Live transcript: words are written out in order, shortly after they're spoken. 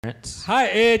は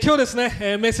い、今日です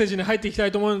ね、メッセージに入っていきた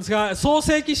いと思うんですが、創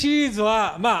世記シリーズ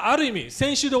は、ある意味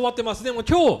先週で終わってます。でも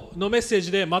今日のメッセー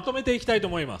ジでまとめていきたいと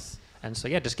思います。And so,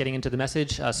 just getting into the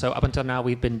message. So up until now,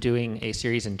 we've been doing a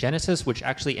series in Genesis, which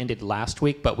actually ended last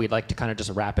week, but we'd like to kind of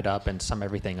just wrap it up and sum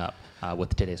everything up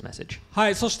with today's message. は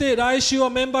い、そして来週は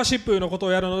メンバーシップのこと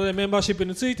をやるので、メンバーシップ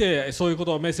についてそういうこ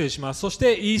とをメッセージします。そし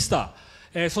てイースター。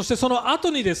そしてその後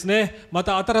にですね、ま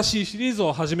た新しいシリーズ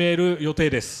を始める予定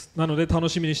です。なので楽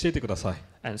しみにしていてください。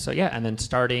And so, and then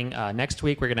starting next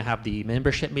week, we're going to have the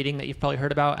membership meeting that you've probably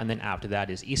heard about, and then after that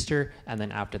is Easter, and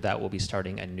then after that, we'll be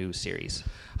starting a new series.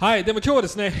 はい、でも今日はで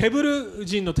すね、ヘブル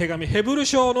人の手紙、ヘブル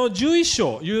書の11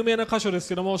章、有名な箇所です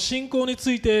けども、信仰に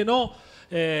ついての、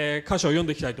箇所を読ん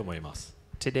でいきたいと思います。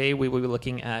Today, we will be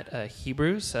looking at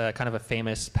Hebrews, kind of a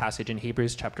famous passage in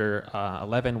Hebrews, chapter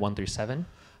 11, 1 through 7.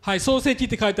 はい、創世記っ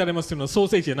て書いてありますけど、創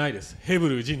世記じゃないです。ヘブ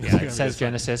ル人の手紙です。It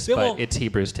says Genesis, but it's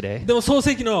Hebrews today. でも創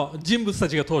世記の人物た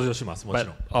ちが登場します。もち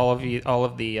ろん。But all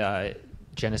of the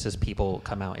Genesis people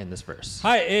come out in this verse.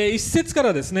 はい、1節か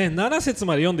らですね、7節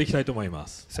まで読んでいきたいと思いま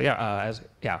す。So 1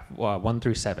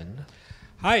 through 7.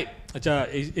 はい、じゃあ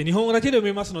日本語だけで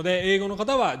読みますので、英語の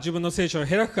方は自分の聖書を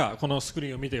開くか、このスクリ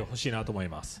ーンを見てほしいなと思い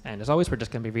ます。And as always, we're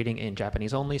just going to be reading in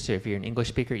Japanese only. So if you're an English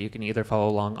speaker, you can either follow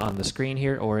along on the screen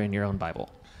here or in your own Bible.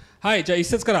 はい、じゃあ一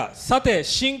節から。さて、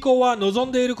信仰は望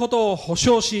んでいることを保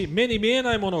証し、目に見え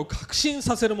ないものを確信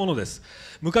させるものです。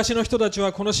昔の人たち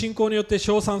はこの信仰によって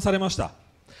称賛されました。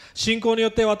信仰によ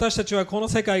って私たちはこの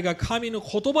世界が神の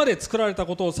言葉で作られた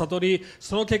ことを悟り、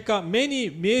その結果、目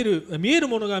に見える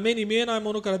ものが目に見えない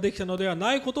ものからできたのでは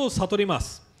ないことを悟りま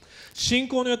す。信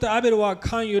仰によってアベルは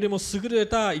カンよりも優れ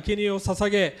た生贄を捧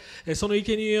げ、その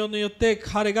生贄によって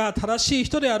彼が正しい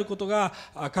人であることが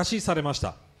証しされまし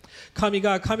た。神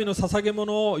が神の捧げ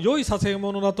物を良い捧げ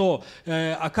物だと、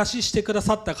証ししてくだ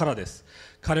さったからです。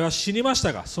彼は死にまし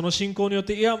たが、その信仰によっ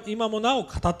て今もなお語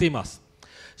っています。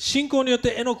信仰によっ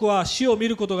てエノクは死を見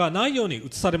ることがないように移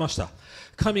されました。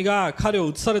神が彼を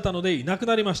移されたのでいなく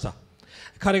なりました。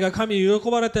彼が神に喜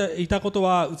ばれていたこと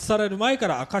は移される前か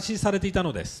ら証しされていた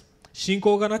のです。信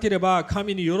仰がなければ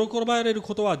神に喜ばれる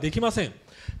ことはできません。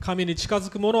神に近づ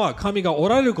く者は神がお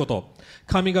られること、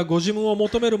神がご自分を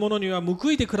求める者には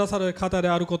報いてくださる方で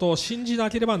あることを信じな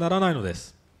ければならないので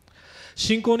す。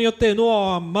信仰によってノ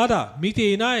アはまだ見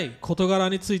ていない事柄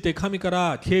について神か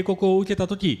ら警告を受けた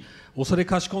とき、恐れ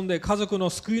かしこんで家族の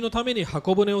救いのために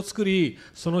箱舟を作り、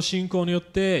その信仰によっ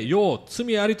て世を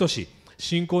罪ありとし、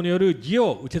信仰による義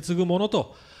を受け継ぐもの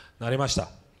となりました。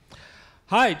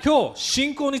はい、今日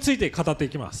信仰について語ってい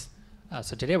きます。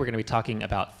So today we're going to be talking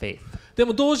about faith. で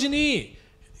も同時に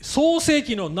創世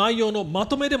記の内容のま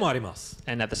とめでもあります。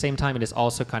And at the same time, it is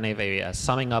also kind of a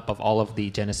summing up of all of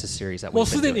the Genesis series that もう we've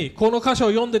す been で doing. にこの箇所を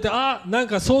読んでて、なん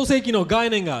か創世記の概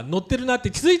念が載ってるなって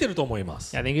気づいてると思いま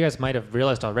す。I think you guys might have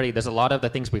realized already there's a lot of the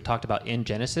things we've talked about in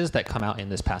Genesis that come out in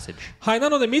this passage. はい、な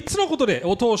ので3つのこと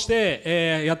を通し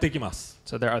て、やっていきます。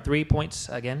So there are 3 points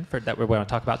again that we're going to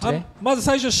talk about today. まず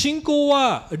最初、信仰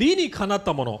は理にかなっ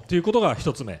たものということが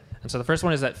1つ目。And so the first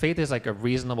one is that faith is like a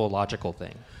reasonable, logical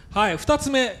thing. はい、2つ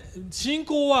目、信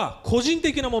仰は個人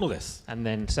的なものです。And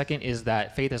then second is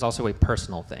that faith is also a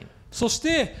personal thing. そし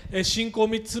て、信仰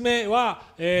3つ目は、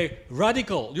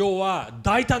radical、要は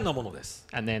大胆なものです。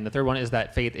And then the third one is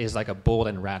that faith is like a bold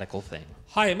and radical thing.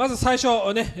 はい、まず最初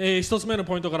ね、1つ目の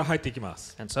ポイントから入っていきま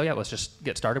す。And so let's just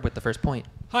get started with the first point.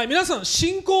 はい、皆さん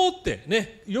信仰って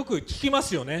ね、よく聞きま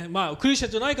すよね。クリスチャ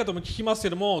ンじゃない方も聞きます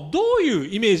けども、どうい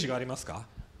うイメージがありますか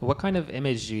？What kind of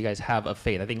image do you guys have of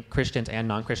faith? I think Christians and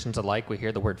non-Christians alike, we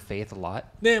hear the word faith a lot.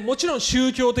 ね、もちろん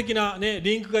宗教的な、ね、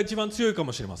リンクが一番強いか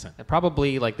もしれません。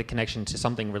Probably like the connection to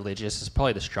something religious is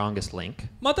probably the strongest link.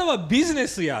 またはビジネ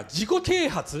スや自己啓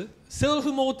発、セル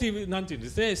フモーティブなんていうんで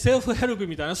すね、セルフヘルプ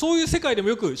みたいな、そういう世界でも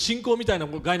よく信仰みたいな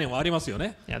概念はありますよ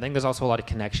ね。Yeah, I think there's also a lot of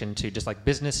connection to just like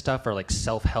business stuff or like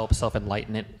self-help,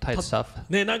 self-enlightenment type stuff.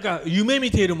 ね、なんか夢見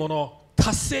ているもの、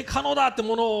達成可能だって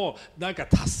ものをなんか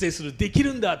達成する、でき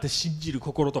るんだって信じる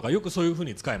心とか、よくそういうふう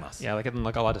に使います。Yeah, like a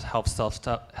lot of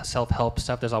self-help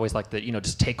stuff. There's always like the,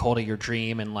 just take hold of your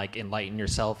dream and like enlighten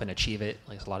yourself and achieve it.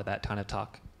 Like a lot of that kind of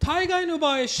talk. 大概の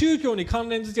場合、宗教に関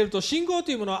連づけると、信仰と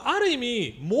いうものはある意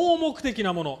味盲目的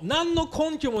なもの、何の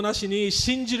根拠もなしに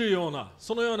信じるような、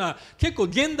そのような、結構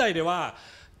現代では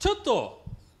ちょっと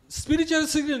スピリチュアル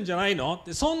すぎるんじゃないのっ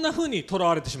て、そんなふうにとら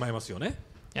われてしまいますよね。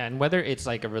And whether it's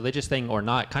like a religious thing or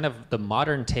not, kind of the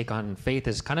modern take on faith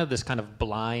is kind of this kind of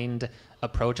blind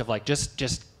approach of like just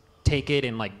take it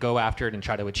and like go after it and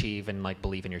try to achieve and like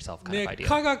believe in yourself kind of ね、 idea.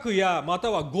 科学やま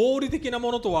たは合理的な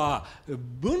ものとは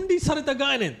分離された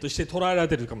概念として捉えられ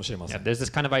ているかもしれませ Yeah, ん。 there's this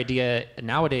kind of idea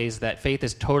nowadays that faith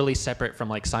is totally separate from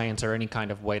like science or any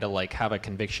kind of way to like have a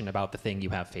conviction about the thing you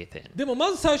have faith in. でも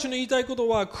まず最初に言いたいこと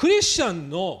は、クリスチャン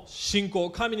の信仰、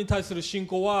神に対する信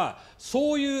仰は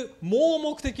そういう盲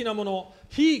目的なもの、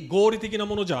非合理的な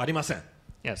ものじゃありません。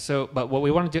 Yeah, so, but what we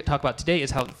want to talk about today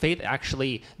is how faith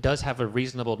actually does have a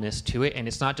reasonableness to it, and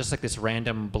it's not just like this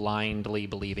random blindly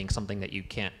believing something that you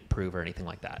can't prove or anything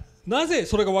like that. なぜ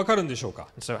それがわかるんでしょうか。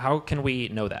 So how can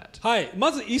we know that? はい、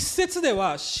まず一節で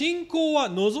は信仰は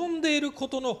望んでいるこ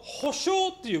との保証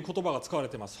っていう言葉が使われ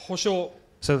ています。保証。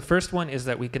 So the first one is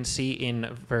that we can see in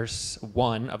verse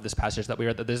 1 of this passage that we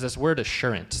read that there's this word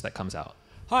assurance that comes out.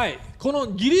 はい、この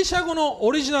ギリシャ語の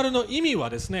オリジナルの意味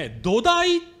はですね、土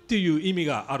台っていう意味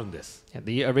があるんです。 Yeah,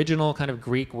 the original kind of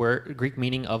Greek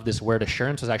meaning of this word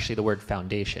assurance was actually the word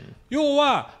foundation. 要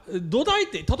は土台っ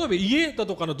て例えば家だ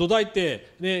とかの土台っ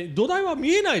て、ね、土台は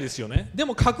見えないですよね。で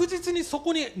も確実にそ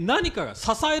こに何かが支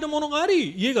えるものがあ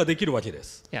り家ができるわけで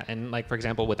す。 Yeah, and like for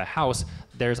example with a house,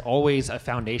 there's always a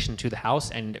foundation to the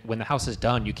house, and when the house is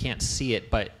done, you can't see it,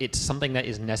 but it's something that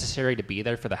is necessary to be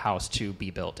there for the house to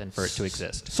be built and for it to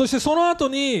exist. そしてその後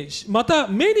にまた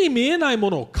目に見えないも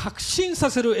のを確信さ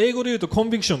せる、英語で言うとコン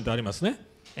ビクションってありますね。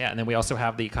 Yeah, and then we also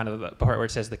have the kind of part where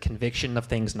it says the conviction of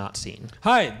things not seen.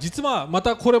 はい、実はま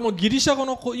たこれもギリシャ語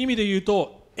の意味で言う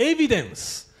とエビデン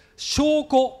ス、証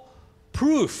拠、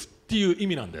proof っていう意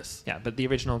味なんです。 Yeah, but the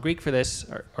original Greek for this,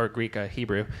 or Greek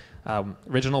Hebrew,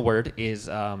 original word is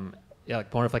yeah,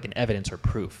 like more of like an evidence or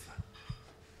proof.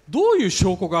 どういう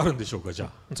証拠があるんでしょうか、じゃ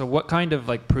あ。 And so what kind of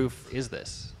like proof is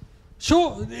this?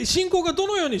 信仰がど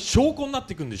のように証拠になっ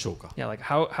ていくんでしょうか。 Yeah, like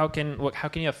how can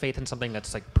you have faith in something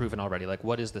that's like proven already? Like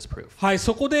what is this proof? はい、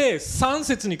そこで3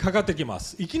節にかかってきま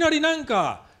す。いきなりなん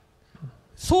か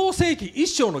創世記一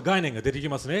章の概念が出てき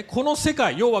ますね。この世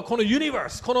界、要はこのユニバー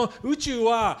ス、この宇宙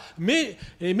は目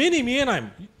に見えない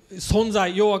存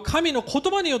在、要は神の言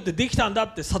葉によってできたんだ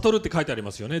って悟るって書いてあり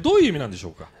ますよね。どういう意味なんでしょ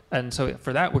うか。 And so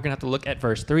for that, we're going to have to look at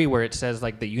verse 3 where it says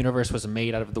like the universe was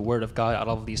made out of the word of God, out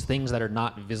of these things that are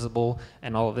not visible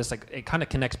and all of this. Like it kind of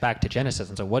connects back to Genesis.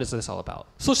 And so what is this all about?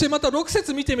 そしてまた6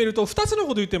節見てみると2つのこ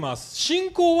と言ってます。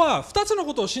信仰は2つの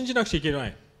ことを信じなくちゃいけな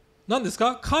い。何です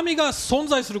か？神が存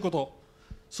在すること。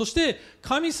そして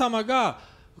神様が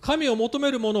神を求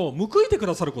めるものを報いてく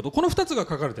ださること、この2つが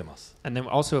書かれています。 And then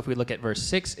also if we look at verse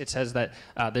 6, it says that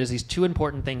there's these two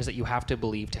important things that you have to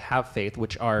believe to have faith,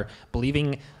 which are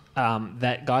believing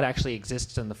that God actually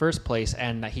exists in the first place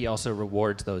and that he also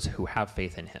rewards those who have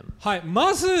faith in him. はい、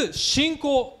まず信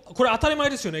仰、これ当たり前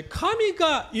ですよね。神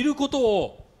がいること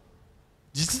を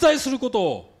実在すること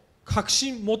を確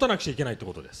信持たなくちゃいけないって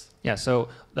ことです。 Yeah, so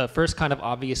the first kind of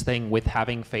obvious thing with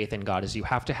having faith in God is you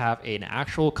have to have an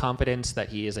actual confidence that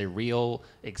he is a real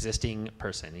existing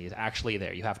person. He is actually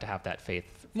there. You have to have that faith.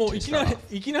 もう to いき start なり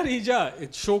off. いきなりじゃあ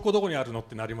証拠どこにあるのっ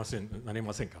てなりませんか。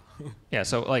Yeah,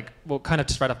 so like, well, kind of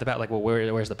just right off the bat, like, well,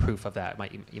 where's the proof of that?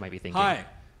 You might be thinking. はい、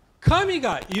神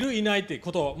がいるいないって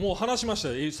ことをもう話しました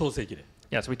よ、創世記で。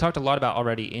 Yeah, so we talked a lot about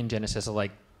already in Genesis,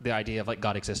 like the idea of like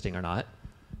God existing or not.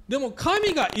 でも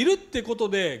神がいるってこと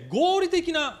で合理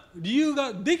的な理由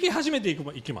ができ始めて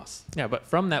いきます。 Yeah, but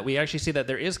from that we actually see that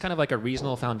there is kind of like a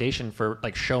reasonable foundation for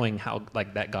like showing how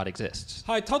like that God exists.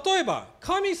 はい、例えば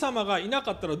神様がいな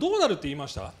かったらどうなるって言いま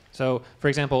した？ So, for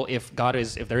example, if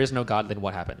there is no God, then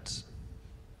what happens?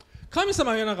 神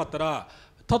様がいなかったら、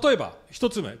例えば一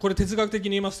つ目、これ哲学的に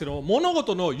言いますけど、物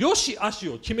事の良し悪し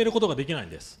を決めることができないん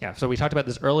です。 Yeah, so we talked about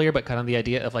this earlier, but kind of the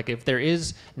idea of like if there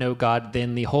is no God,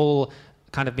 then the whole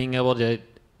kind of being able to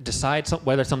decide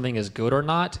whether something is good or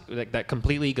not, like that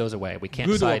completely goes away. We can't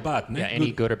Good or decide bad, ne? yeah,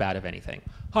 any Good. good or bad of anything.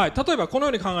 はい、例えばこの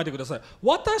ように考えてください。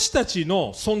私たち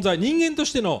の存在、人間と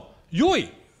しての良い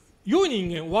人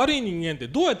間、悪い人間って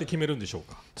どうやって決めるんでしょう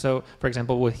か。 So, for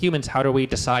example, with humans, how do we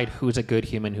decide who's a good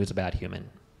human, who's a bad human?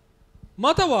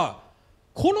 または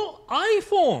この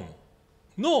iPhone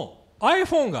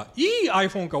がいい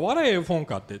iPhone か悪い iPhone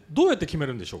かってどうやって決め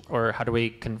るんでしょうか。 Or how do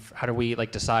we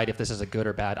like decide if this is a good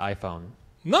or bad iPhone?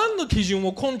 何の基準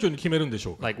を根拠に決めるんでし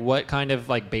ょうか。 Like what kind of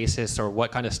like basis or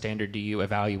what kind of standard do you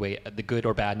evaluate the good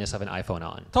or badness of an iPhone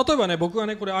on? 例えばね、僕が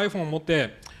ねこれ iPhone を持っ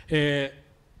て、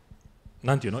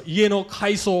なんていうの、家の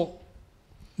改装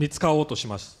に使おうとし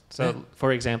ます。 So,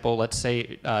 for example, let's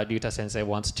say Ryuta Sensei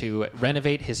wants to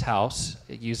renovate his house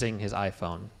using his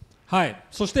iPhone. はい。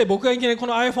そして僕がいきなりこ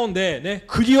の iPhone でね、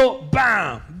釘を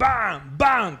バーンバーンバ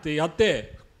ーンってやっ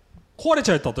て壊れ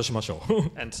ちゃったとしましょう。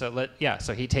And so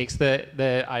so he takes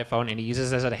the iPhone and he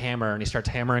uses it as a hammer and he starts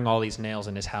hammering all these nails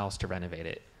in his house to renovate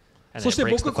it. And そ then して it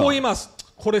breaks 僕 the はこう言い phone. ます。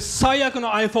これ最悪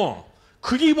の iPhone。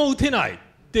釘も打てないっ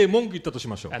て文句言ったとし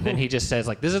ましょう。 And then he just says,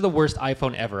 like, this is the worst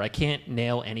iPhone ever. I can't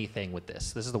nail anything with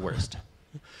this. This is the worst.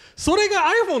 それが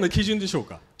iPhone の基準でしょう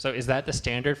か？ So is that the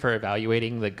standard for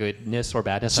evaluating the goodness or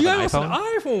badness 違 of い an ますね。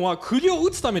 iPhone? iPhone は釘を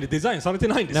打つためにデザインされて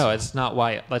ないんですよ。 No, that's not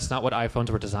what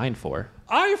iPhones were designed for.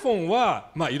 iPhone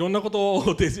は、いろんなこと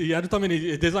をやるため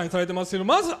にデザインされてますけど、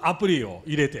まずアプリを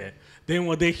入れて電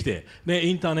話できて、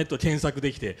インターネット検索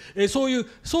できて、そういう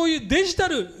デジタ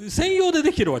ル専用で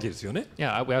できてるわけですよね。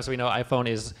 Yeah, as we know, iPhone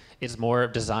is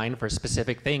more designed for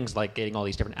specific things like getting all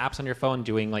these different apps on your phone,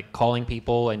 doing like calling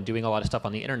people and doing a lot of stuff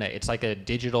on the internet. It's like a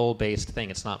digital-based thing.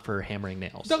 It's not for hammering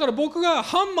nails. だから僕が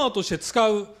ハンマーとして使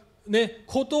う、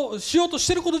しようとし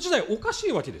てること自体おかし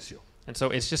いわけですよ。 And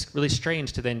so it's just really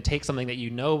strange to then take something that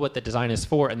you know what the design is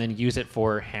for and then use it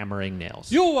for hammering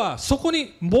nails. 要はそこ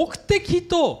に目的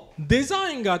とデ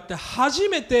ザインがあって初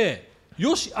めて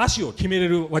よし悪しを決めれ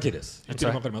るわけです。言って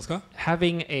るの分かりますか？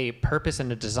 Having a purpose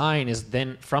and a design is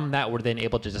then from that we're then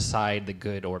able to decide the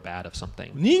good or bad of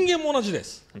something. 人間も同じで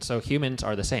す。 And so humans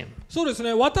are the same. そうです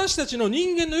ね。私たちの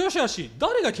人間の良し悪し、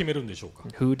誰が決めるんでしょうか？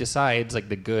 Who decides like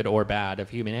the good or bad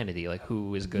of humanity? Like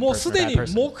who is a good もう person す or で bad に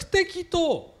person? 目的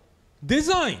とデ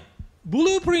ザイン、ブル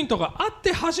ープリントがあっ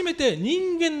て初めて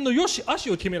人間の良し悪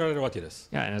しを決められるわけです。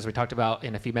 Yeah, and as we talked about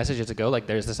in a few messages ago, like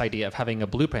there's this idea of having a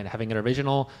blueprint, having an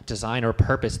original design or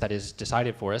purpose that is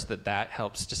decided for us, that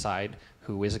helps decide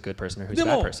who is a good person or who's で a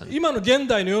bad も person. 今の現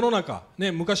代の世の中、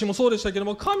昔もそうでしたけど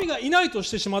も、神がいないと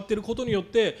してしまっていることによっ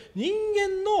て人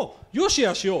間の良し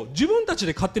悪しを自分たち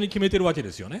で勝手に決めてるわけ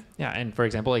ですよね。 Yeah, and for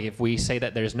example, like if we say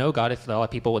that there's no God, if a lot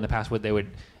of people in the past they would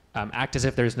act as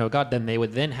if there's no God, then they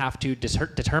would then have to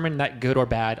determine that good or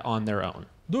bad on their own.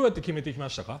 どうやって決めてきま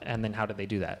したか？ And then how did they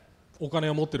do that? お金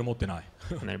を持ってる持ってない。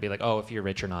 And then it'd be like, oh, if you're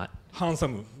rich or not. ハンサ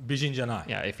ム、美人じゃない。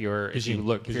 Yeah, if you're Vision.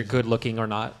 good looking or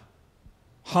not.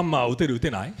 ハンマー打てる打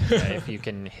てない。 Yeah, if you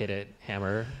can hit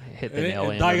the nail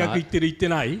in or 大学 not. 行ってる行って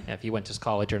ない。 Yeah, if you went to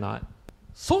college or not.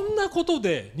 そんなこと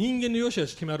で人間の良し悪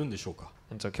し決まるんでしょうか？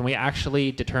 And so can we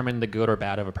actually determine the good or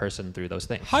bad of a person through those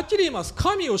things? はっきり言います。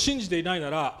神を信じていないな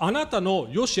ら、あなたの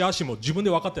良し悪しも自分で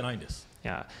分かってないんです。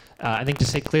Yeah. I think to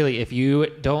say clearly, if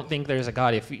you don't think there's a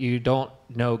God, if you don't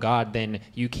know God, then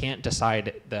you can't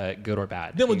decide the good or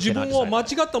bad. でも You 自 cannot 分を decide 間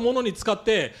that. 違ったものに使っ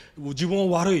て自分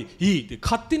を悪い、いいって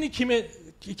勝手に基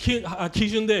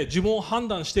準で自分を判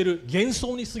断している幻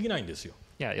想に過ぎないんですよ。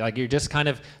 Yeah, like you're just kind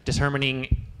of determining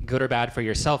good or bad for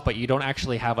yourself, but you don't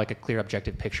actually have like a clear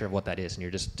objective picture of what that is, and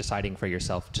you're just deciding for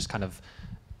yourself just kind of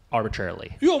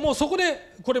arbitrarily. 要はもうそこ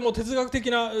でこれも哲学的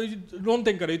な論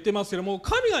点から言ってますけども、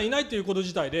神がいないということ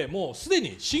自体でもうすで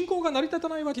に信仰が成り立た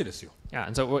ないわけですよ。 Yeah,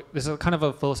 and so this is kind of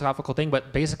a philosophical thing,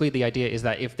 but basically the idea is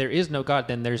that if there is no God,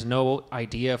 then there's no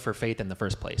idea for faith in the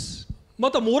first place.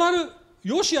 またモラル、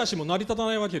良し悪しも成り立た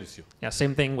ないわけですよ。 Yeah,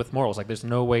 same thing with morals. Like there's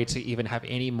no way to even have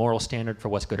any moral standard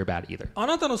for what's good or bad either. あ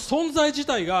なたの存在自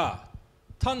体が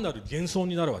単なる幻想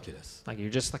になるわけです。 Like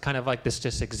you're just kind of like this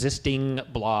just existing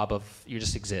blob of you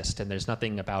just exist, and there's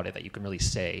nothing about it that you can really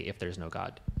say if there's no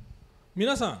God.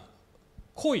 皆さん、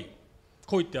恋っ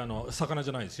て魚じ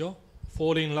ゃないですよ。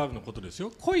fall in love のことです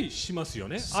よ。恋しますよ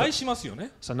ね。愛しますよ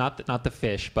ね。 So not the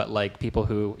fish, but like people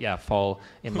who fall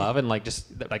in love and like just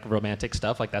like romantic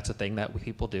stuff. Like that's a thing that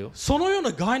people do. そのよう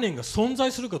な概念が存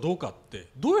在するかどうかって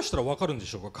どうしたら分かるんで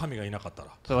しょうか？神がいなかったら。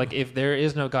 So like if there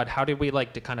is no God, how did we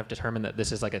like to kind of determine that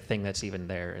this is like a thing that's even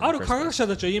there? In あ the る first 科学 place? 者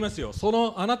たちは言いますよ。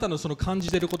あなたのその感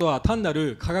じていることは単な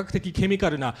る科学的ケミカ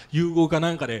ルな融合かな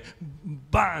んかで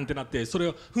バーンってなってそれ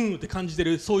をふんって感じて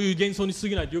るそういう幻想に過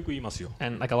ぎないとよく言いますよ。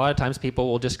 And like a lot of times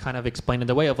people will just kind of explain it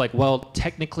away of like, well,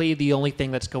 technically the only thing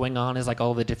that's going on is like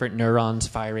all the different neurons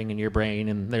firing in your brain,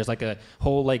 and there's like a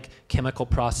whole like chemical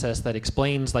process that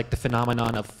explains like the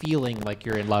phenomenon of feeling like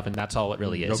you're in love, and that's all it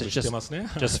really よ is. く It's 知ってますね。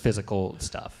 just physical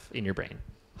stuff in your brain.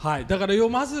 はい、だから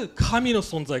まず神の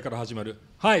存在から始まる。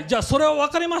はい、じゃあそれは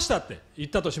分かりましたって言っ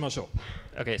たとしましょ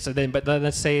う。 Okay, so then, but then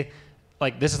let's say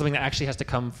like this is something that actually has to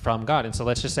come from God, and so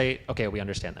let's just say, okay, we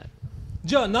understand that.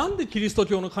 じゃあなんでキリスト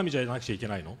教の神じゃなくちゃいけ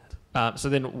ないの？ So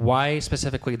then, why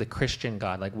specifically the Christian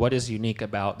God? Like, what is unique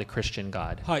about the Christian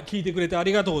God? はい、聞いてくれてあ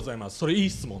りがとうございます。それいい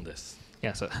質問です。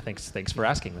 Yeah, so thanks for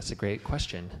asking. That's a great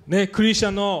question. ね、クリスチ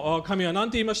ャンの神は何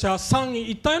て言いました？三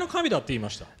位一体の神だって言いま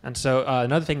した。 And so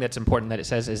another thing that's important that it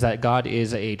says is that God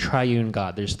is a triune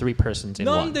God. There's three persons in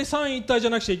なん one. で三位一体じゃ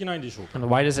なくちゃいけないんでしょうか？ And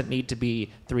why does it need to be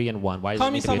three in one? Why does it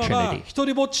神 need to be 様 a が trinity? 一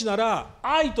人ぼっちなら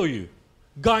愛という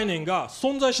概念が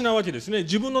存在しないわけですね。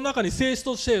自分の中に性質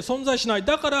として存在しない。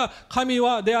だから神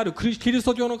であるキリス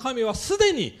ト教の神はす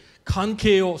でに関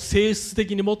係を性質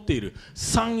的に持っている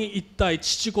三位一体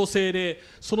父子精霊、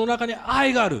その中に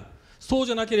愛がある。そう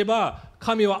じゃなければ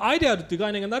神は愛であるっていう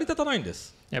概念が成り立たないんで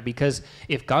す。Yeah, because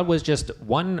if God was just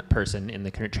one person in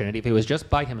the Trinity, if he was just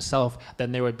by himself,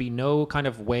 then there would be no kind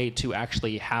of way to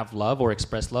actually have love or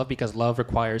express love, because love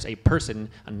requires a person,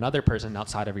 another person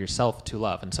outside of yourself to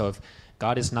love. And so if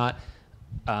God is not,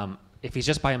 if he's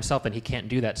just by himself, then he can't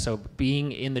do that. So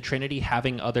being in the Trinity,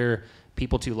 having other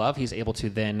people to love, he's able to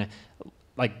then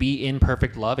like be in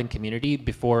perfect love and community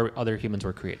before other humans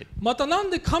were created. またなん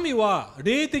で神は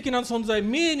霊的な存在、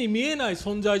目に見えない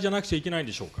存在じゃなくちゃいけないん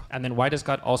でしょうか。 And then why does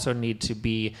God also need to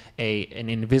be an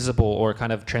invisible or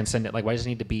kind of transcendent? Like why does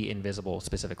he need to be invisible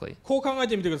specifically? こう考え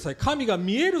てみてください。神が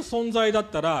見える存在だっ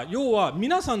たら、要は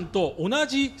皆さんと同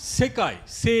じ世界、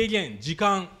制限、時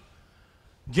間、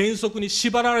原則に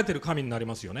縛られている神になり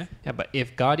ますよね。Yeah, but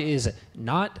if God is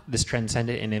not this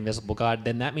transcendent and invisible God,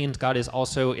 then that means God is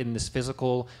also in this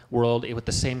physical world with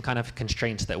the same kind of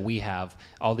constraints that we have,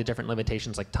 all the different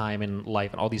limitations like time and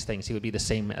life and all these things. He would be the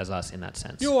same as us in that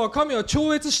sense. 要は神は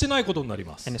超越してないことになり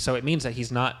ます。 And so it means that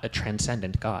he's not a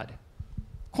transcendent God.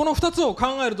 この2つを考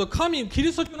えると、キ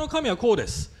リスト教の神はこうで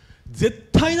す。絶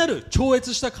対なる超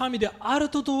越した神である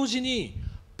と同時に、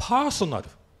パーソナル、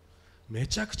め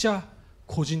ちゃくちゃ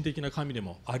個人的な神で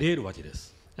もあり得るわけで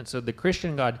す。 And so the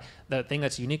Christian God, the thing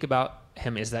that's unique about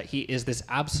him is that he is this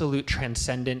absolute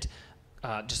transcendent,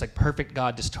 just like perfect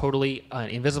God, just totally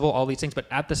invisible, all these things, but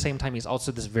at the same time, he's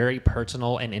also this very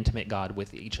personal and intimate God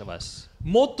with each of us.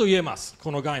 もっと言えます、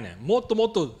この概念。もっと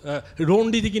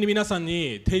論理的に皆さん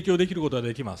に提供できることが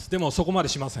できます。でもそこまで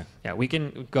しません。 Yeah, we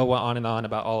can go on and on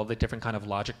about all of the different kind of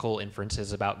logical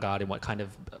inferences about God and what kind of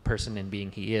person and being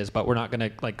he is, but we're not going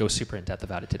to like go super in depth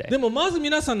about it today. でもまず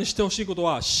皆さんに知ってほしいこと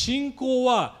は、信仰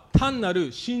は単な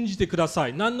る信じてくださ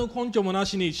い、何の根拠もな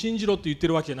しに信じろって言って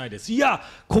るわけじゃないです。いや、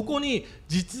ここに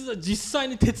実際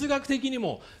に哲学的に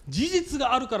も事実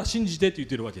があるから信じてって言っ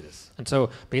てるわけです。 And so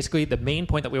basically the main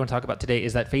point that we want to talk about today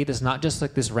is that faith is not just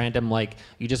like this random, like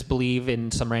you just believe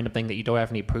in some random thing that you don't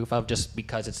have any proof of just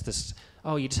because it's this,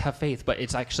 oh, you just have faith, but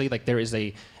it's actually like there is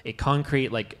a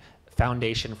concrete like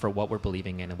foundation for what we're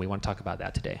believing in, and we want to talk about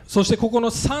that today. そしてここ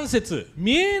の3節、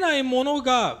見えるもの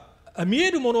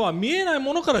は見えない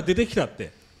ものから出てきたっ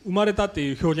て生まれたって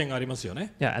いう表現がありますよ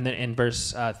ね。 Yeah, and then in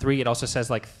verse 3 it also says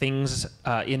like things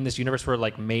in this universe were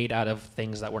like made out of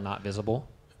things that were not visible.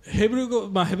 ヘブル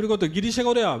語とギリシャ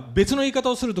語では別の言い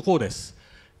方をするとこうです。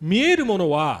見えるもの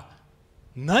は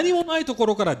何もないとこ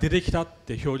ろから出てきたっ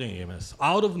て表現が言えます。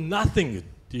out of nothing っ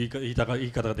ていう言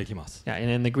い方ができます。 Yeah,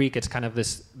 and in the Greek it's kind of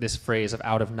this phrase of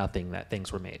out of nothing that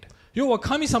things were made. 要は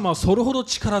神様はそれほど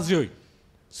力強い、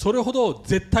それほど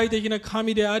絶対的な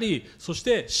神であり、そし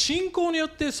て信仰によっ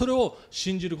てそれを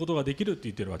信じることができるって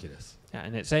言ってるわけです。 Yeah,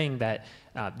 and it's saying that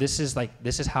this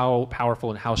is how powerful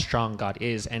and how strong God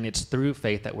is, and it's through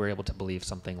faith that we're able to believe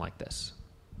something like this.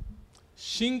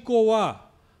 信仰は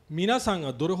皆さん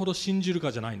がどれほど信じる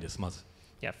かじゃないんです。まず。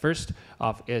 Yeah, first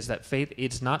off is that faith,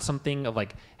 it's not something of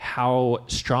like how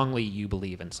strongly you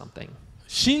believe in something.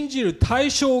 信じる対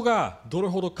象がどれ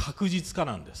ほど確実か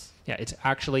なんです。 Yeah, it's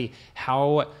actually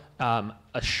how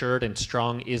assured and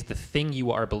strong is the thing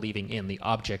you are believing in, the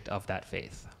object of that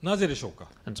faith. なぜでしょうか。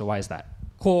 And so why is that?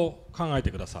 こう考えて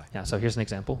ください。 Yeah, so here's an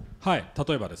example. はい、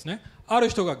例えばですね、ある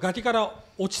人が崖から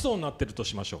落ちそうになってると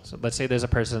しましょう。 So let's say there's a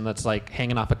person that's like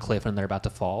hanging off a cliff and they're about to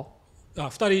fall. 二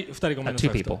人ごめんなさい。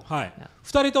 two people. はい Yeah.。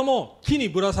二人とも木に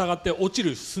ぶら下がって落ち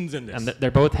る寸前で And す。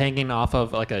 they're both hanging off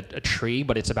of like a tree,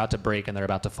 but it's about to break and they're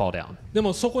about to fall down. で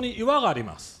もそこに岩があり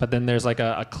ます。 But then there's like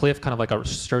a cliff, kind of like a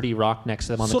sturdy rock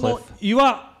next to them on the その cliff.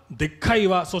 岩、でっかい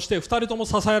岩、そして二人とも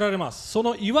支えられます。そ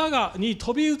の岩に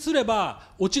飛び移れば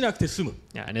落ちなくて済む。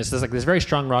 Yeah, and it's like this very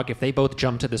strong rock. If they both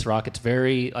jump to this rock, it's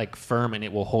very like firm and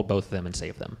it will hold both of them and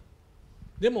save them.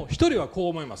 でも一人はこう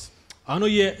思います。あの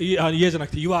家じゃな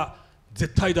くて岩、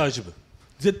絶対大丈夫。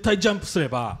絶対ジャンプすれ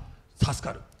ば助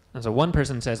かる。 And so one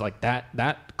person says like that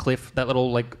cliff, that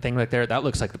little like thing right there, that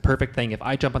looks like the perfect thing. If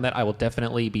I jump on that, I will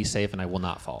definitely be safe and I will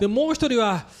not fall. でもう一人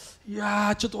はい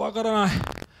やーちょっとわからない。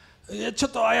ちょ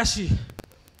っと怪しい。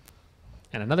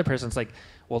 And another person's like,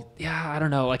 well, yeah, I don't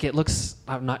know. Like it looks,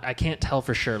 I can't tell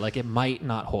for sure. Like it might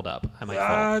not hold up. I might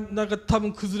fall. なんか多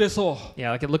分崩れそう。 Yeah,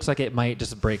 like it looks like it might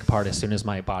just break apart as soon as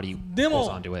my body で pulls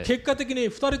も onto it. 結果的に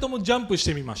2人ともジャンプし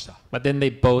てみました。 But then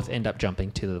they both end up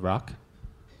jumping to the rock.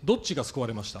 どっちが救わ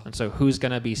れました？ And so who's going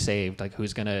to be saved? Like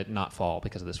who's going to not fall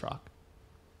because of this rock?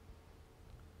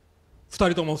 2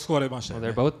人とも救われました Well, よ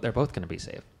ね。 they're both going to be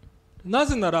saved. な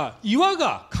ぜなら岩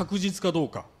が確実かどう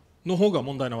かの方が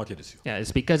問題なわけですよ。 Yeah,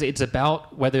 it's because it's about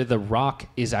whether the rock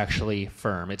is actually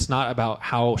firm. It's not about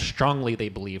how strongly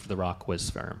they believed the rock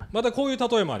was firm. またこういう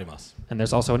例えもあります。 And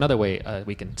there's also another way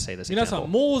we can say this 皆さん example.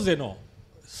 モーゼの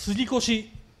杉越っ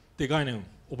て概念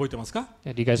覚えてますか？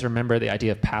 Yeah, do you guys remember the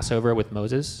idea of Passover with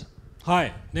Moses? は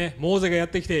いね、モーゼがやっ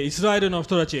てきてイスラエルの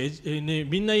人たち、ね、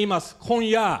みんな言います。今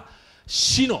夜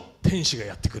死の天使が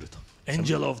やってくると。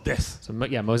Angel of death. So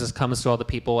yeah, Moses comes to all the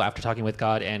people after talking with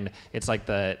God, and it's like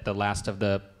the last of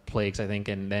the plagues, I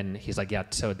think, and then he's like, yeah,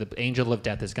 so the angel of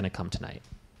death is going to come tonight.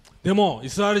 でもイ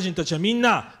スラエル人たちはみん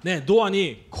な、ね、ドア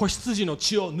に子羊の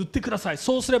血を塗ってください。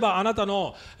そうすればあなた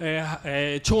の、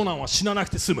長男は死ななく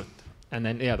て済む。And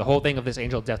then, yeah, the whole thing of this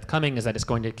angel of death coming is that it's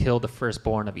going to kill the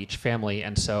firstborn of each family.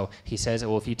 And so he says,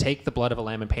 well, if you take the blood of a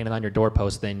lamb and paint it on your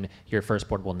doorpost, then your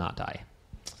firstborn will not die.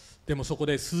 でもそこ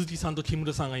で鈴木さんと木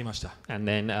村さんがいました。And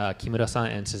then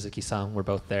Kimura-san and Suzuki-san were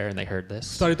both there, and they heard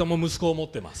this. 二人とも息子を持っ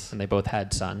てます。And they both had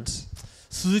sons.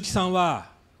 鈴木さん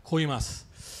はこう言います。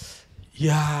い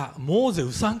やー、モーゼ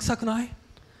うさんくさくない？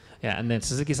 Yeah, and then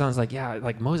Suzuki-san's like, yeah,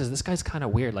 like Moses, this guy's kind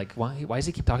of weird. Like, why does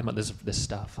he keep talking about this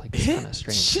stuff? Like, it's kind of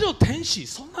strange. 死の天使、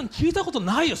そんなの聞いたこと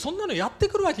ないよ。そんなのやって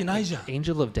くるわけないじゃん。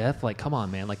Angel of death? Like, come on,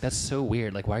 man. Like, that's so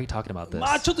weird. Like, why are you talking about this?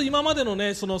 まあちょっと今までの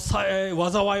ね、その災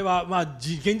いはまあ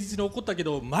現実に起こったけ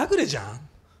ど、まぐれじゃん。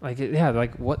Like, yeah,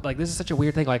 like what? Like, this is such a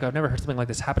weird thing. Like, I've never heard something like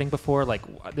this happening before. Like,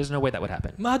 there's no way that would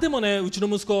happen. まあでもね、うちの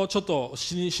息子ちょっと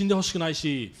死んでほしくない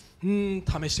し、試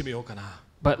してみようかな。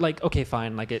But like, okay,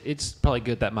 fine. Like, it's probably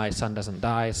good that my son doesn't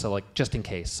die. So like, just in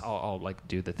case, I'll like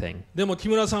do the thing. でも木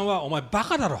村さんはお前バ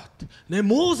カだろって、ね、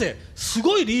モーゼす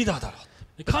ごいリーダーだろ。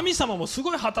神様もす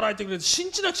ごい働いてくれて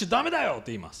信じなくちゃダメだよって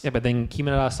言います。Yeah, but then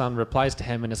Kimura-san replies to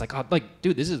him and is like, oh, like,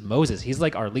 dude, this is Moses. He's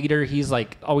like our leader. He's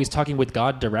like always talking with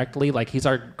God directly. Like, he's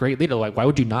our great leader. Like, why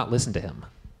would you not listen to him?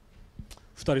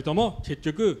 二人とも結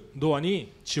局ドア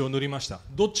に血を塗りました。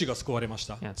どっちが救われまし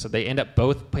た？ Yeah, so they end up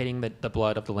both putting the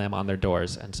blood of the lamb on their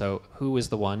doors. And so who is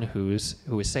the one who is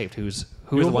saved? Who is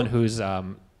the one whose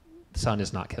son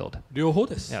is not killed? 両方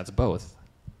です。 Yeah, it's both.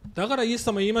 だからイエス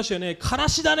様言いましたよね。から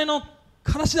し種の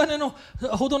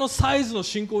ほどのサイズの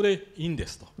信仰でいいんで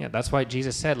すと。Yeah, that's why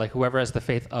Jesus said, like, whoever has the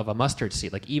faith of a mustard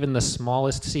seed, like even the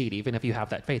smallest seed, even if you have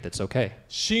that faith, it's okay.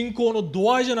 信仰の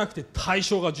度合いじゃなくて対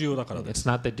象が重要だからです。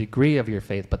It's not the degree of your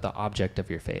faith, but the object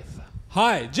of your faith.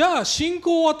 はい。じゃあ信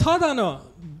仰はただの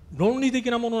論理的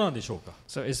なものなんでしょうか？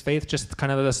 So is faith just kind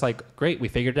of this like, great, we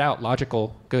figured it out,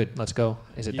 logical, good, let's go.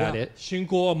 Is it いや that it? 信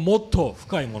仰はもっと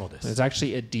深いものです。 It's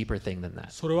actually a deeper thing than that.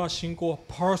 それは信仰は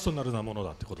パーソナルなもの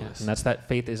だってこと Yeah, です。 and that's that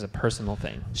faith is a personal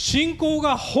thing. 信仰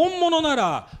が本物な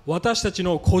ら私たち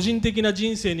の個人的な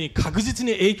人生に確実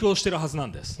に影響しているはずな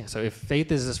んです。 Yeah, so if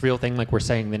faith is this real thing like we're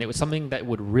saying, then it was something that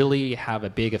would really have a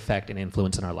big effect and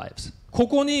influence in our lives. こ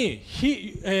こに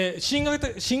神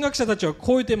学者たちは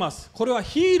こう言っています。これは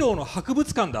ヒーローの博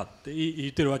物館だって言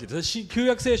ってるわけです。旧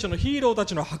約聖書のヒーローた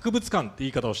ちの博物館って言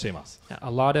い方をしています。 A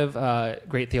lot of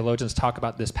great theologians talk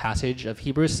about this passage of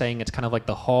Hebrews, saying it's kind of like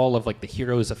the hall of like the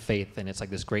heroes of faith, and it's like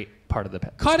this great part of the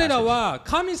passage. 彼らは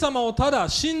神様をただ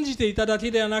信じていただけ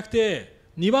ではなくて、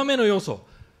2番目の要素、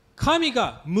神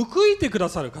が報いてくだ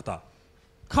さる方。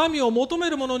神を求め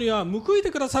る者には報いて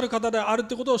くださる方であるっ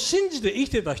てことを信じて生き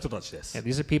ていた人たちです。 Yeah,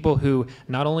 these are people who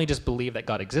not only just believe that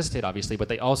God existed, obviously, but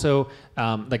they also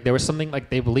like there was something like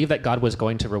they believed that God was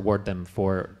going to reward them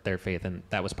for their faith, and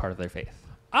that was part of their faith.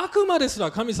 悪魔です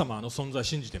ら神様の存在を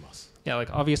信じています。 Yeah,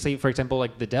 like obviously, for example,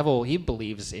 like the devil, he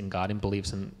believes in God and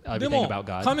believes in で everything も about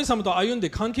God. 神様と歩んで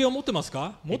関係を持ってます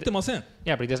か？持ってません。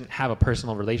 Yeah, but he doesn't have a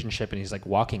personal relationship, and he's like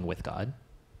walking with God.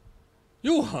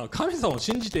 要は神様を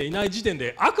信じていない時点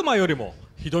で悪魔よりも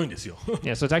ひどいんですよ。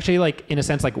 Yeah, so it's actually like in a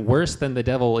sense like worse than the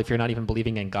devil if you're not even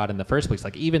believing in God in the first place.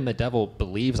 Like even the devil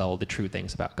believes all the true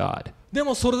things about God. で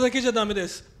もそれだけじゃダメで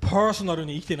す。パーソナル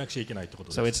に生きてなくちゃいけないってこと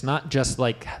です。 So it's not just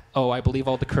like, oh, I believe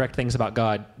all the correct things about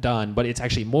God done, but it's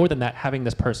actually more than that, having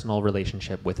this personal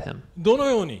relationship with Him. どの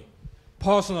ように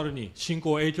パーソナルに信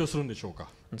仰を影響するんでしょうか？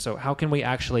 And so how can we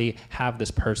actually have this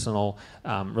personal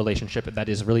relationship that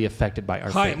is really affected by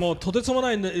our はい、 faith? もうとてつも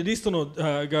ないリストの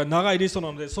が長いリスト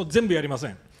なので、そう全部やりませ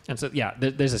ん。 And so, yeah,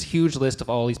 there's this huge list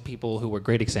of all these people who were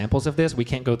great examples of this. We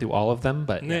can't go through all of them,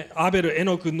 but ね、アベル、エ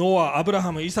ノク、ノア、アブラ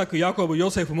ハム、イサク、ヤコブ、ヨ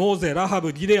セフ、モーゼ、ラハ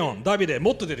ブ、ギデオン、ダビデ、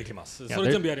もっと出てきます。そ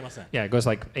れ全部やりません。 yeah, it goes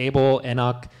like Abel,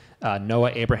 Enoch,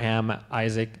 Noah, Abraham,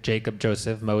 Isaac, Jacob,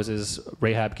 Joseph, Moses,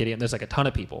 Rahab, Gideon. There's like a ton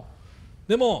of people.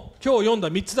 でも今日読んだ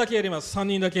3つだけやります。3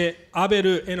人だけ、アベ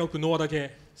ル、エノク、ノアだ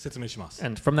け説明します。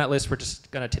 And from that list, we're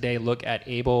just going to today look at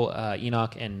Abel,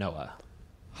 Enoch, and Noah.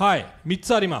 はい、3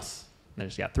つあります。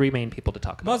 There's, yeah, three main people to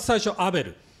talk about. まず最初、アベ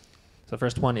ル。 So the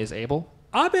first one is Abel.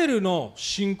 アベルの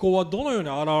信仰はどのように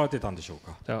現れてたんでしょう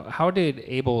か？ So how did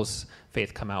Abel's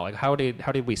faith come out? Like how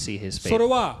did we see his そ faith? れ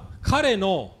は彼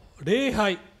の礼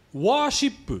拝、ワーシ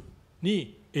ップ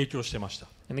に影響してました。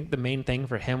I think the main thing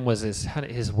for him was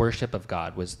his worship of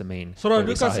God was the main. それは where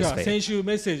we ル saw カス his が faith. 先週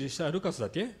メッセージしたルカスだっ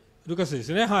け？ルカスで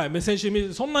すね。はい。先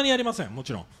週そんなにやりません。も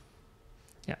ちろん。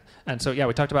Yeah, and so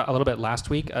we talked about a little bit last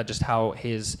week just how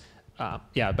his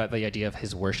about the idea of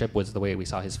his worship was the way we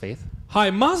saw his faith. は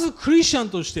い。まずクリスチャン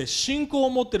として信仰を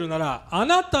持っているなら、あ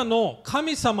なたの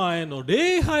神様への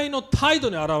礼拝の態度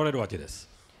に現れるわけです。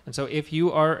And so if you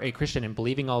are a Christian and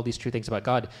believing all these true things about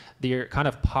God, your kind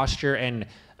of posture and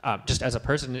just as a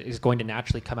person is going to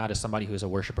naturally come out as somebody who is a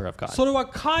worshiper of God. それは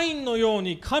カインのよう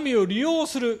に神を利用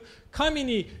する、神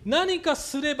に何か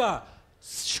すれば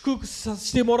祝福さ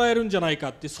せてもらえるんじゃないか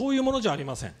ってそういうものじゃあり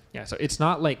ません。Yeah, so it's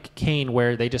not like Cain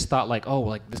where they just thought like, oh,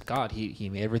 like this God, he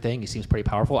made everything, he seems pretty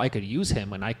powerful, I could use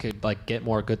him and I could like get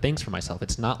more good things for myself.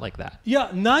 It's not like that. いや、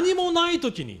何もない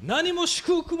ときに、何も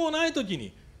祝福もないとき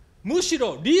に、むし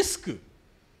ろリスク、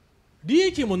利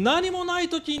益も何もない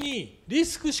ときに、リ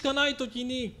スクしかないとき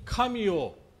に神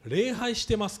を礼拝し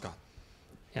てますか？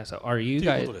 Yeah, so are you とい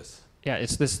う guys ことです。Yeah,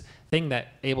 it's this thing that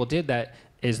Abel did that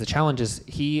is the challenge is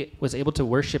he was able to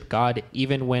worship God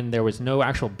even when there was no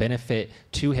actual benefit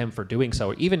to him for doing so,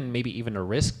 or even maybe even a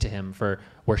risk to him for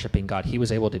worshiping God. He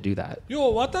was able to do that.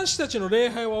 要は私たちの礼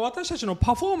拝は私たちの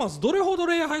パフォーマンス、どれほど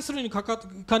礼拝する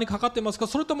かにかかってますか？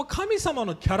それとも神様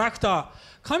のキャラクター、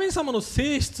神様の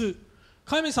性質、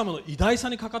神様の偉大さ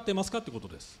にかかってますかってこと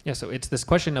です。Yeah, so it's this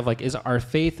question of like, is our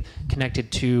faith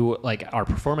connected to like our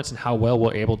performance and how well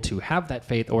we're able to have that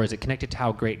faith, or is it connected to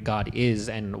how great God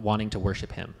is and wanting to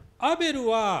worship Him? アベル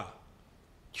は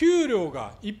給料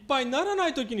がいっぱいにならな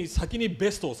いときに先にベ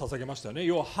ストを捧げましたよね。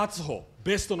要は初歩、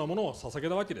ベストなものを捧げ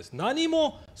たわけです。何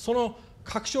もその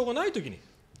確証がないときに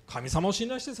神様を信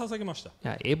頼して捧げました。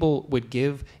Yeah, Abel would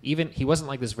give, even he wasn't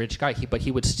like this rich guy, but he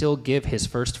would still give his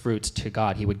first fruits to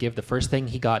God. He would give the first thing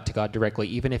he got to God directly,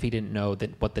 even if he didn't know that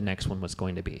what the next one was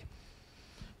going to be.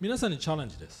 皆さんにチャレン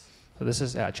ジです。So this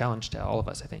is a challenge to all of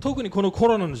us, I think. 特にこのコ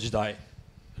ロナの時代、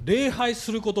礼拝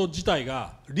すること自体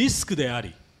がリスクであ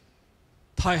り、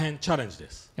大変チャレンジ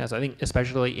です。Yeah, so I think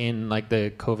especially in like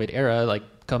the COVID era, like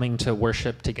coming to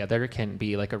worship together can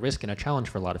be like a risk and a challenge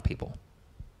for a lot of people.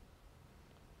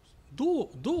 ど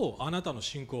うあなたの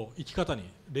信仰、生き方に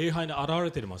礼拝に現れ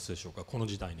ていますでしょうか、この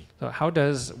時代に。So how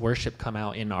does worship come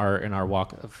out in our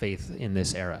walk of faith in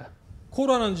this era? コ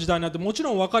ロナの時代になってもち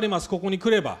ろん分かります。ここに来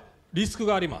ればリスク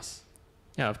があります。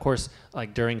Yeah, of course,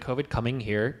 like during COVID coming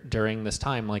here, during this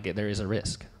time, like there is a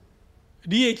risk.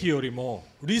 利益よりも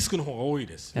リスクの方が多い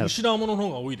です。Yeah. 失うものの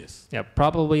方が多いです。Yeah,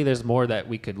 probably there's more that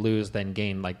we could lose than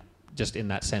gain, like just in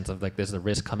that sense of like there's a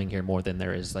risk coming here more than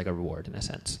there is like a reward in a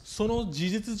sense. その事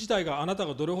実自体があなた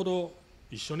がどれほど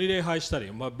一緒に礼拝したり、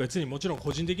別にもちろん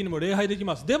個人的にも礼拝でき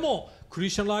ます。でもクリ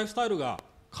スチャンライフスタイルが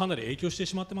かなり影響して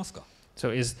しまってますか？ So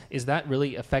is that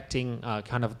really affecting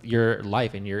kind of your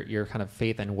life and your kind of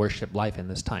faith and worship life in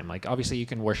this time? Like obviously you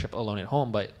can worship alone at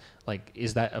home, but like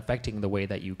is that affecting the way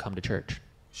that you come to church?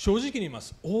 正直に言いま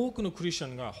す。多くのクリスチャ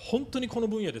ンが本当にこの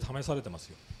分野で試されてます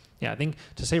よ。Yeah, I think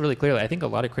to say really clearly, I think a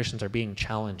lot of Christians are being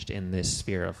challenged in this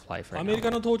sphere of life ア right メリカ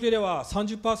now. の統計では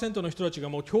 30% の人たちが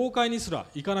もう教会にすら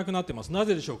行かなくなってます。な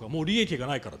ぜでしょうか？もう利益が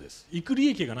ないからです。行く利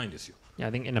益がないんですよ。Yeah,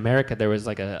 I think in America there was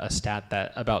like a stat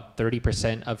that about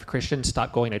 30% of Christians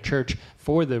stopped going to church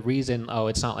for the reason, oh,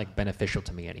 it's not like beneficial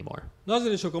to me anymore. な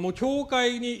ぜでしょうか？もう教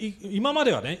会に今ま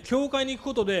ではね、教会に行く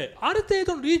ことである程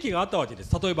度の利益があったわけで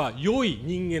す。例えば良い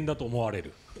人間だと思われ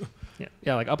る。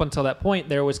Yeah, like up until that point,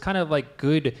 there was kind of like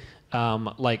good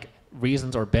like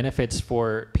reasons or benefits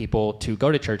for people to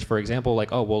go to church. For example,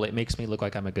 like, oh, well, it makes me look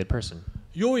like I'm a good person.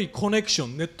 良いコネクショ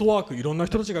ン、ネットワーク、いろんな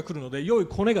人たちが来るので、良い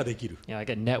コネができる。Yeah, I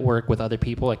can network with other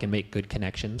people. I can make good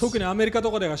connections. 特にアメリカと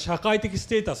かでは社会的ス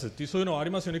テータスっていうそういうのはあり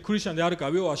ますよね。クリスチャンであるか、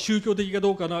要は宗教的か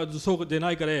どうかな、そうで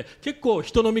ないかで、結構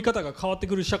人の見方が変わって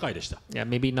くる社会でした。Yeah,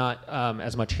 maybe not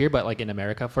as much here, but like in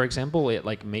America, for example, it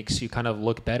like makes you kind of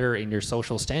look better in your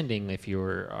social standing if you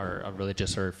are a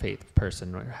religious or faith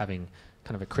person or having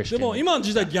kind of a で Christian. も今の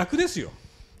時代逆ですよ。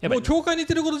Yeah, もう but, 教会に行っ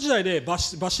てること自体でバ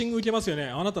ッシング受けますよね。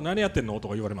あなた何やってんのと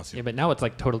か言われますよ。 yeah, but now it's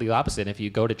like totally the opposite. If you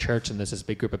go to church and there's this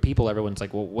big group of people, everyone's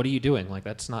like, well, what are you doing? Like,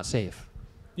 that's not safe.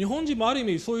 日本人もある意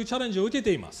味そういうチャレンジを受け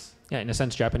ています。 Yeah, in a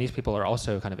sense, Japanese people are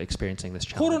also kind of experiencing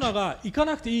this コロ challenge. ナが行か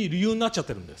なくていい理由になっちゃっ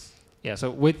てるんです。 Yeah,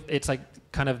 so with it's like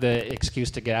kind of the excuse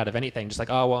to get out of anything. Just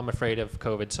like, oh, well, I'm afraid of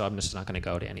COVID, so I'm just not going to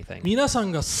go to anything. 皆さ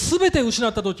んが全て失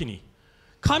った時に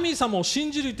神様を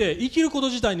信じて生きること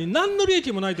自体に何の利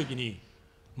益もない時に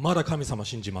まだ神様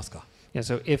信じますか？ Yeah,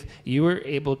 so if you were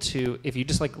able to, if you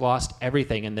just like lost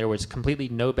everything and there was completely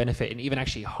no benefit and even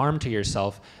actually harm to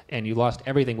yourself and you lost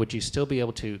everything, would you still be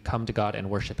able to come to God and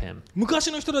worship Him?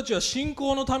 昔の人たちは信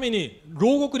仰のために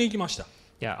牢獄に行きました。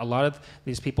Yeah, a lot of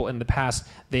these people in the past,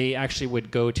 they actually would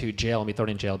go to jail and be thrown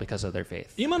in jail because of their faith.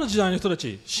 今の時代の人た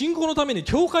ち、信仰のために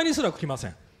教会にすら来ませ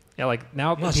ん。 Yeah, like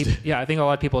now, yeah, I think a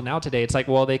lot of people now today, it's like,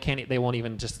 well, they won't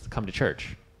even just come to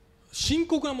church. 深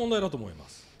刻な問題だと思いま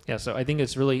す。 Yeah, so I think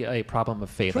it's really a problem of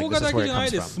faith. 教 Like 会 this だ is け where じ it ゃない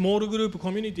comes です。ス from. モールグループ、コ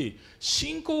ミュニティ、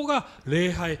信仰が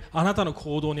礼拝、あなたの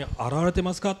行動に現れて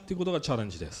ますかっていうことがチャレン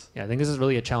ジです。 Yeah, I think this is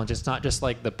really a challenge. It's not just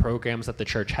like the programs that the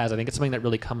church has. I think it's something that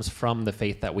really comes from the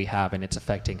faith that we have, and it's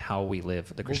affecting how we live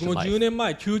the 僕 Christian も life. 10年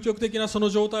前、究極的なその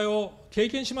状態を経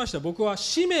験しました。僕は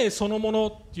使命そのもの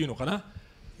っていうのかな、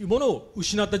いうものを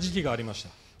失った時期がありました。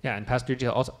 Yeah, and Pastor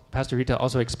Rita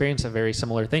also experienced a very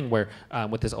similar thing where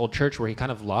with his old church where he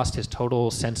kind of lost his total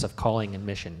sense of calling and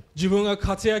mission. 自分が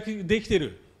活躍できてい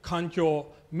る環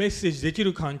境、メッセージでき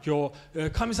る環境、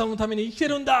神様のために生きて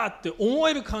るんだって思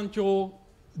える環境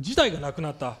自体がなく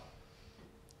なった、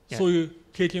そういう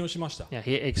経験をしました。 Yeah,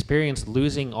 he experienced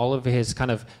losing all of his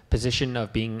kind of position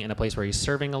of being in a place where he's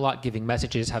serving a lot, giving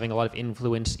messages, having a lot of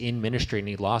influence in ministry, and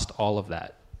he lost all of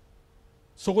that.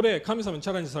 そこで神様にチ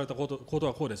ャレンジされたこと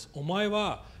はこうです。お前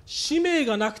は使命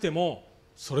がなくても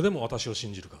それでも私を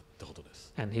信じるかってことで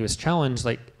す。 And he was challenged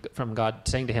like from God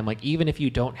saying to him like even if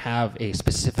you don't have a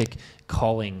specific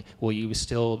calling, will you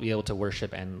still be able to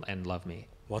worship and love me?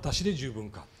 私で十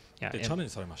分かってチャレン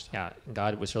ジされました。 Yeah,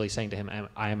 God was really saying to him,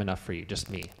 I am enough for you,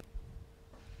 just me.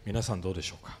 皆さんどうで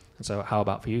しょうか。 And so how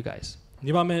about for you guys?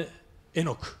 2番目、エ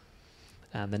ノク。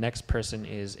 And the next person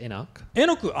is Enoch. エ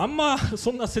ノク、あんま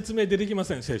そんな説明出てきま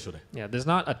せん、聖書で。 Yeah, there's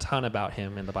not a ton about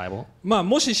him in the Bible. まあ、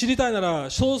もし知りたいなら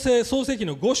創世記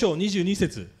の5章22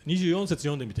節、24節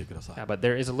読んでみてください。 Yeah, but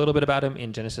there is a little bit about him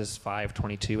in Genesis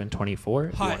 5:22 and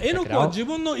 24. If you は want い、エ to ノ check ク it は out. 自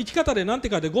分の生き方で何て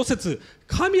かで5節、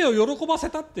神を喜ばせ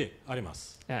たってありま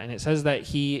す。 Yeah, and it says that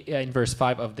he in verse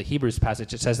 5 of the Hebrews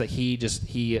passage, it says that he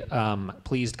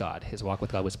pleased God. His walk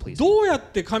with God was pleasing. どうやっ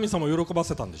て神様を喜ば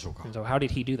せたんでしょうか。 And so how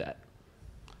did he do that?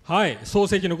 はい、創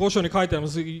世記の5章に書いてあり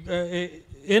ます。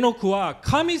エノクは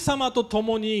神様と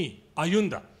共に歩ん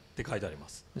だって書いてありま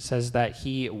す。 It says that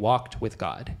he walked with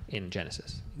God in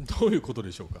Genesis. どういうこと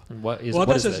でしょうか。 And what is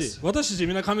this? 私たち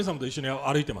みんな神様と一緒に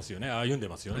歩いてますよね。歩んで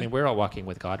ますよ I ね mean,。we're all walking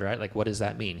with God, right? Like, what does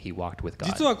that mean? He walked with God.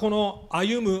 実はこの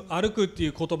歩む、歩くってい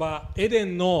う言葉、エデ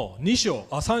ンの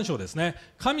3章ですね。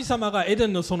神様がエデ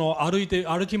ンのその歩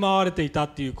き回れていた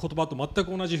っていう言葉と全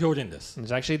く同じ表現です。 It's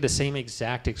actually the same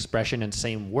exact expression and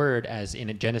same word as in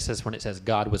Genesis when it says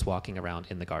God was walking around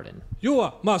in the garden. 要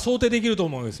は、まあ想定できると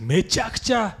思うんです。めちゃく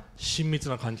ちゃ親密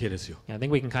な関係ですよ。 Yeah, I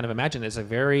think we can kind of imagine it's a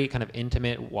very kind of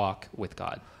intimate walk with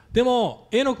God. でも、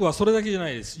エノクはそれだけじゃな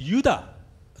いです。ユダ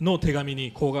の手紙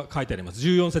にこうが書いてあります。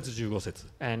14節、15節。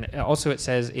 And also it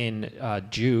says in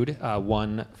Jude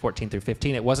 1:14 through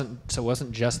 15, it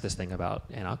wasn't just this thing about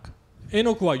Enoch. エ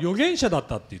ノクは預言者だっ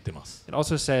たって言ってます。 It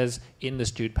also says in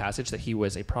this Jude passage that he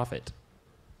was a prophet.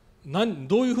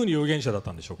 どういうふうに預言者だっ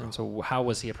たんでしょうか。 And so how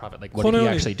was he a prophet? Like, こ what の did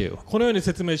よ he う actually に do? このように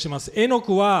説明します。エノ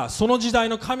クはその時代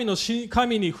の神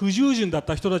に不従順だっ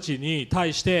た人たちに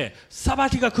対して裁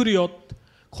きが来るよ、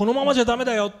このままじゃダメ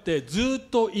だよってずっ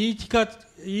と言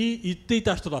ってい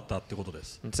た人だったってことで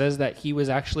す。 It says that he was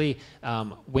actually,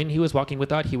 when he was walking with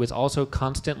God, he was also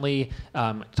constantly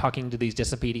talking to these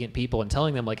disobedient people and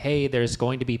telling them like, hey, there's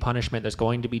going to be punishment, there's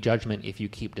going to be judgment if you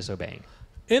keep disobeying.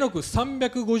 エノク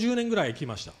350年ぐらい生き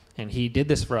ました。 And he did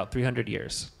this for about 300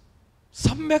 years.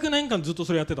 300年間ずっと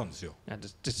それやってたんですよ。 And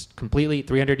just completely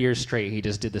 300 years straight, he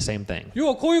just did the same thing. 要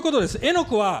はこういうことです。エノ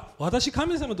クは私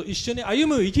神様と一緒に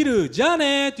歩む生きるじゃあ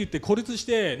ねって言って孤立し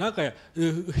てなんか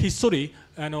ひっそり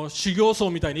修行僧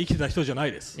みたいに生きてた人じゃな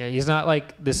いです。 Yeah, he's not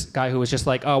like this guy who was just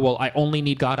like, oh, well, I only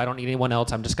need God, I don't need anyone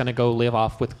else, I'm just going to go live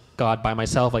off with God by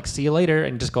myself, like see you later,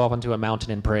 and just go off onto a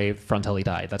mountain and pray until he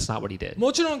died. That's not what he did.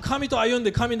 もちろん神と歩ん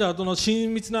で神との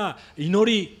親密な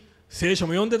祈り、聖書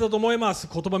も読んでたと思います。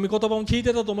御言葉も聞い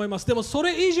てたと思います。でもそ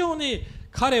れ以上に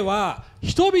彼は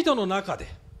人々の中で、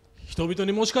人々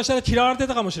にもしかしたら嫌われて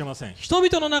たかもしれません。人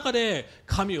々の中で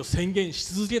神を宣言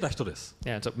し続けた人です。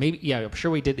Yeah, so maybe, yeah, I'm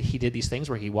sure he did these things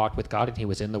where he walked with God and he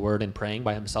was in the Word and praying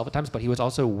by himself at times, but he was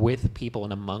also with people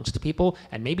and amongst people,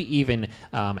 and maybe even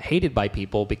hated by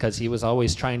people because he was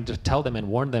always trying to tell them and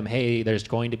warn them, hey, there's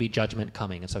going to be judgment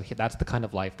coming. And so that's the kind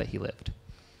of life that he lived.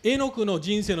 エノクの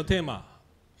人生のテーマ、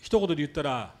一言で言った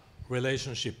ら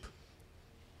relationship、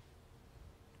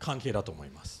関係だと思い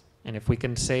ます。 And if we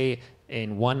can say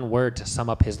in one word to sum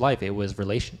up his life, it was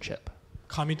relationship.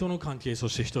 神との関係、そ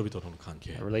して人々との関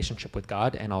係 A。relationship with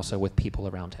God and also with people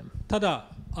around him. ただ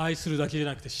愛するだけじゃ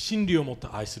なくて真理を持って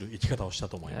愛する生き方をした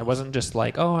と思い It ます。 wasn't just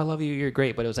like, oh, I love you, you're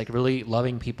great, but it was like really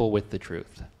loving people with the truth.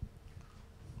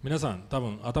 皆さん多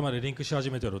分頭でリンクし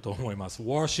始めてると思います。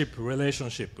Worship、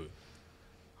relationship。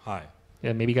はい。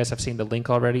Yeah, maybe you guys have seen the link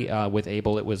already. With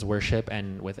Abel, it was worship,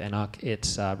 and with Enoch,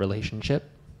 it's relationship.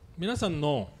 皆さん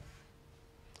の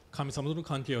神様との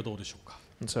関係はどうでしょうか。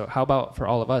 And so, how about for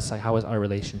all of us? Like, how is our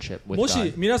relationship with もし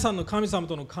God? 皆さんの神様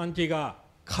との関係が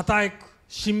固く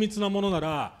親密なものな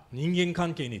ら人間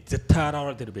関係に絶対現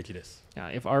れているべきです。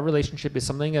 If our relationship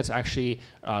is something that's actually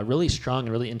really strong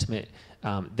and really intimate,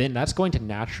 then that's going to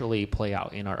naturally play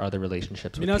out in our other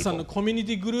relationships with 皆さんの people. コミュニ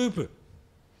ティグループ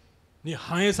に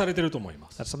反映されていると思いま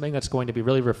す。 That's something that's going to be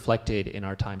really reflected in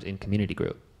our times in community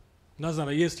group. なぜな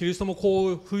らイエス・キリストもこ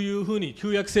ういうふうに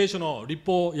旧約聖書の律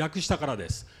法を訳したからで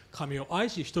す。神を愛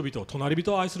し人々を隣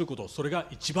人を愛すること、それが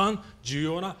一番重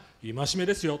要な戒め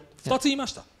ですよ。2つ言いま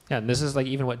した。 Yeah, and this is like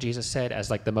even what Jesus said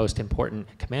as like the most important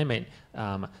commandment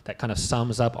that kind of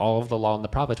sums up all of the law and the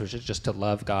prophets, which is just to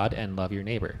love God and love your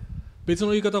neighbor. 別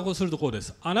の言い方をするとこうで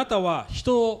す。あなたは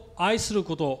人を愛する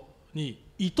ことに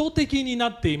意図的にな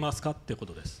っていますかってこ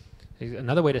とです。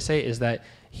 Another way to say it is that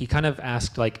he kind of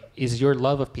asked like, is your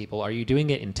love of people, are you doing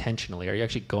it intentionally? Are you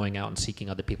actually going out and seeking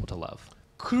other people to love?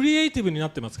 クリエイティブにな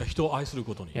ってますか、人を愛する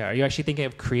ことに。 Yeah, are you actually thinking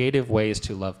of creative ways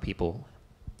to love people?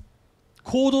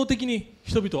 行動的に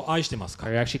人々を愛してますか。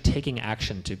 Are you actually taking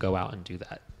action to go out and do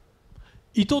that?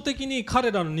 意図的に彼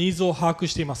らのニーズを把握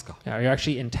していますか。 Yeah, are you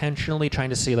actually intentionally trying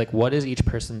to see like what is each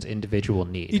person's individual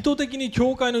意 need? 図的に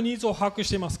教会のニーズを把握し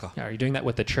ていますか。 Yeah, are you doing that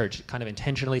with the church? Kind of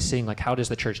intentionally seeing like how does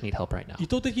the church need help right now? 意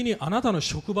図的にあなたの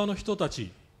職場の人た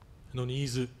ちのニー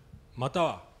ズ、また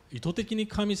は意図的に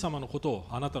神様のことを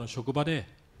あなたの職場で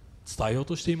伝えよう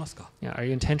としていますか。 Yeah, are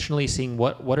you intentionally seeing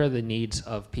what are the needs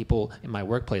of people in my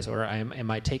workplace, or am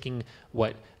I taking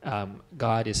what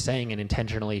God is saying and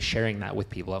intentionally sharing that with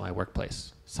people at my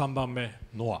workplace? 3番目、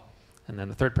ノア。 And then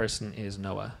the third person is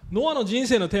Noah. ノアの人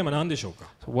生のテーマは何でしょうか。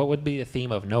 So what would be the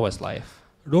theme of Noah's life?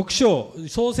 6章、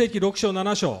創世記6章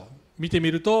7章見て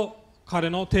みると彼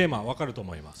のテーマわかると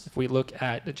思います。 If we look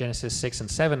at Genesis 6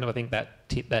 and 7, I think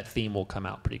that theme will come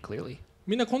out pretty clearly.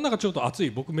 みんなこの中ちょっと暑い。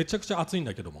僕めちゃくちゃ暑いん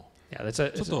だけども。 Yeah, ち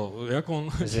ょっとエアコン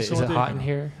is して it もらっていい hot か in な。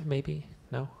 here? Maybe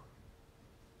no.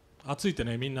 暑いって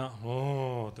ね、みんな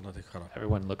おーってなっていくから。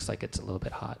 Everyone looks like it's a little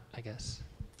bit hot, I guess.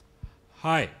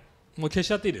 はい。もう消し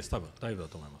ちゃっていいです。多分大丈夫だ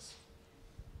と思います。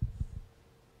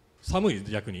寒い、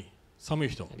逆に寒い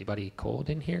人。 Anybody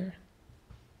cold in here?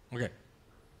 OK。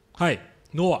はい。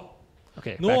ノア。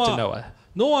 Okay, back to Noah. Noah.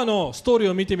 ノアのストーリ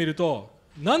ーを見てみると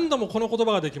何度もこの言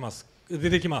葉が出て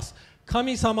きます。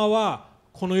神様は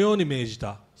このように命じ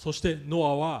た。そしてノ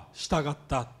アは従っ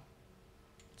た。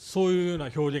そういうような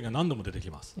表現が何度も出てき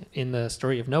ます。 In the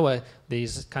story of Noah,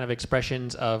 these kind of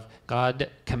expressions of God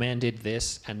commanded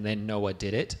this and then Noah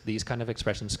did it, these kind of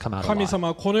expressions come out a 神 lot. 様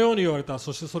はこのように言われた。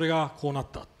そしてそれがこうなっ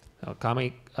た。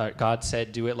 God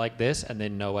said, do it like this, and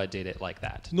then Noah did it like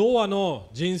that. ノアの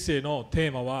人生のテ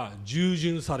ーマは従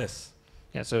順さです。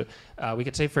 Yeah, so we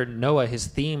could say for Noah, his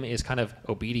theme is kind of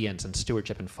obedience and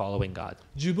stewardship and following God.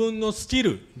 自分のスキ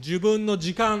ル、自分の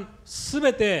時間、す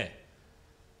べて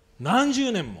何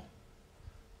十年も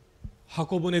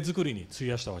箱舟作りに費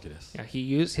やしたわけです。 Yeah, he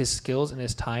used his skills and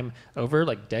his time over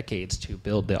like decades to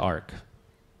build the ark.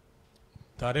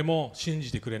 誰も信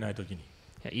じてくれないときに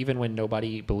Yeah, even when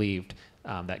nobody believed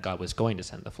that God was going to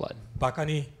send the flood. バカ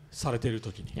にされている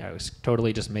ときに Yeah, it was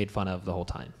totally just made fun of the whole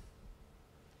time.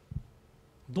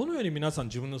 どのように皆さん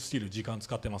自分のスキル、時間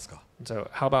使ってますか。 So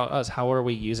how about us? How are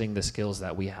we using the skills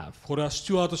that we have? これはス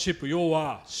チュワードシップ、要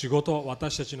は仕事、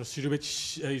私たちの知るべき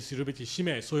使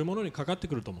命、そういうものにかかって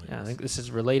くると思い Yeah, ま I す。 think this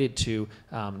is related to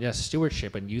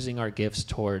stewardship and using our gifts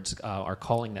towards our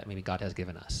calling that maybe God has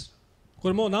given us. こ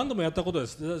れもう何度もやったことで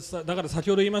す。だから先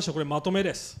ほど言いましたこれまとめ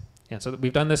です。 Yeah, so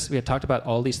we've done this, we have talked about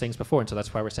all these things before, and so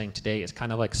that's why we're saying today is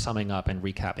kind of like summing up and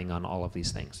recapping on all of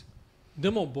these things. で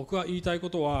も僕が言いたいこ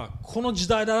とはこの時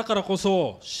代だからこ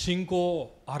そ信仰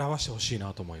を表してほしい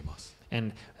なと思います。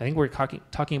 And I think we're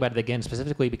talking about it again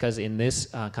specifically because in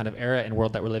this kind of era and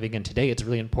world that we're living in today, it's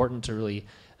really important to really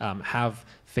have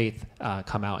faith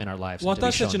come out in our lives and to be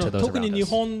私た shown ち to の those 特に around 日 us.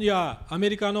 本やアメ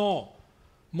リカの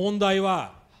問題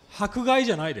は迫害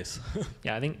じゃないです。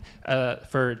 Yeah, I think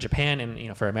for Japan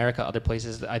and for America, other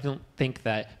places, I don't think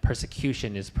that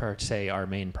persecution is per se our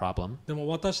main problem. でも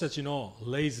私たちの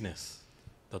レイズネス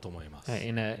だと思います。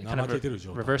 In a kind 怠 of けてる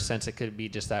状態。 reverse sense, it could be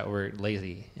just that we're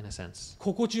lazy in a sense.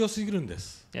 心地よすぎるんで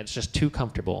す。 Yeah, it's just too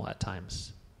comfortable at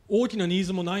times. 大きなニー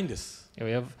ズもないんです。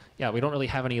 Yeah, we don't really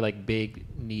have any like big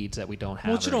needs that we don't も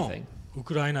have ち or ろん anything. ウ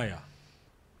クライナや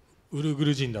ウルグ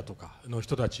ル人だとかの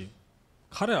人たち、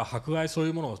彼らは迫害そうい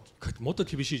うものをもっと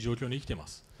厳しい状況に生きていま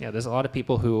す。 Yeah, there's a lot of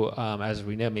people who, as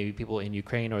we know, maybe people in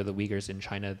Ukraine or the Uyghurs in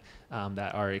China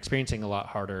that are experiencing a lot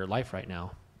harder life right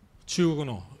now. 中国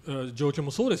の状況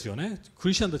もそうですよね。ク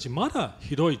リスチャンたちまだ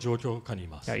ひどい状況下にい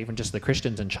ます。 Yeah, even just the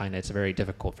Christians in China, it's very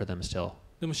difficult for them still.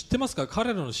 でも知ってますか、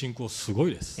彼らの信仰すご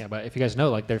いです。 Yeah, but if you guys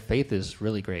know, like their faith is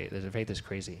really great. Their faith is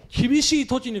crazy. 厳しい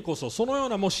時にこそ、そのよう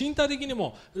なもう身体的に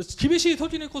も厳しい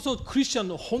時にこそクリスチャン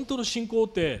の本当の信仰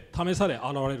って試され現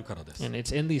れるからです。 And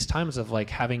it's in these times of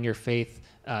like having your faith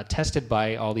tested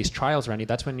by all these trials around you.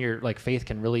 That's when your like faith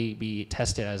can really be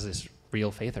tested as this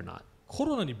real faith or not. コ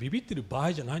ロナにビビってる場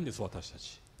合じゃないんです、私た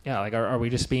ち。 Yeah, like are we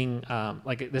just being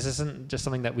like this isn't just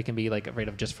something that we can be like afraid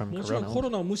of just from もちろん corona. コロ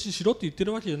ナを無視しろって言って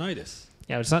るわけじゃないです。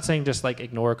 Yeah, it's not saying just like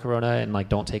ignore corona and like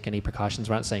don't take any precautions.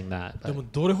 We're not saying that. でも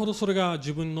どれほどそれが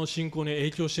自分の信仰に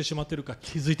影響してしまっているか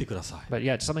気づいてください。 But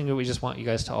yeah, it's something that we just want you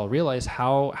guys to all realize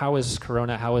how is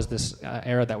corona, how is this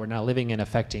era that we're now living in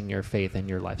affecting your faith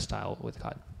and your lifestyle with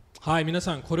God. はい、皆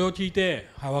さんこれを聞いて、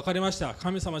はい、分かりました。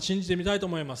神様信じてみたいと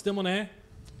思います。でもね、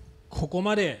ここ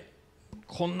まで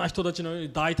こんな人たちのよう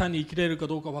に大胆に生きれるか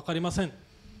どうか分かりませんって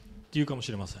言うかもし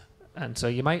れません。 And so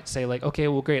you might say like, okay,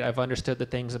 well, great. I've understood the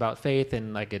things about faith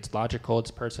and like it's logical,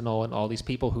 it's personal, and all these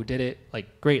people who did it, like,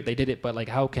 great, they did it, but like,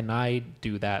 how can I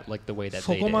do that like the way that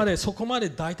そ they こま did? でそこまで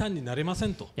大胆になれませ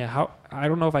んと。 Yeah, how I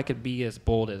don't know if I could be as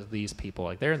bold as these people.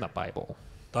 Like they're in the Bible.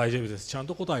 大丈夫です。ちゃん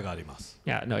と答えがあります。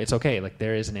 Yeah, no, it's okay. Like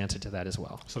there is an answer to that as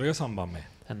well. それが3番目。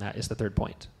 And that is the third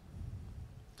point.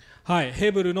 はい、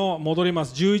ヘブルの戻りま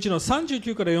す。11の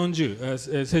39から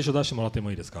40、聖書出してもらっても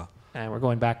いいですか。 And we're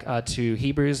going back to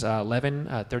Hebrews 11,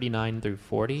 39 through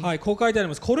 40. はい、こう書いてあり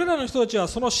ます。これらの人たちは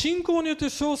その信仰によっ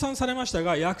て称賛されました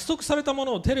が、約束されたも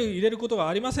のを手に入れることが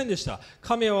ありませんでした。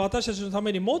神は私たちのた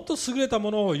めにもっと優れた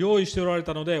ものを用意しておられ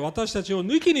たので、私たちを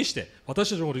抜きにして、私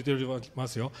たちのこと言ってま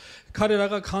すよ。彼ら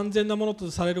が完全なもの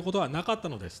とされることはなかった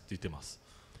のですって言ってます。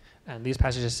 And these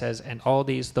passages says, and all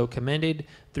these, though commended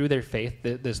through their faith,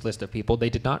 this list of people, they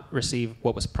did not receive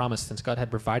what was promised, since God had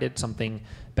provided something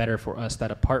better for us, that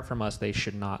apart from us they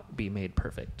should not be made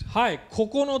perfect. はい、こ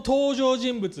この登場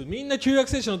人物、みんな旧約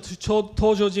聖書の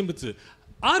登場人物、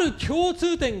ある共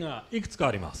通点がいくつか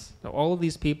あります。 So all of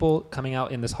these people coming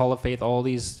out in this hall of faith, all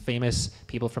these famous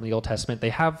people from the Old Testament, they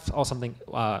have all something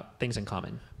things in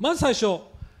common. まず最初、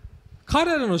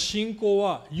彼らの信仰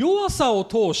は弱さを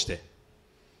通して、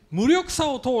無力さ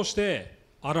を通して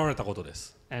現れたことで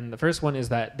す。 And the first one is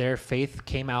that their faith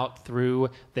came out through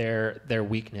their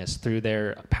weakness, through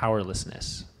their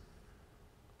powerlessness.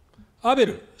 アベ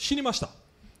ル死にました。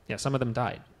 Yeah, some of them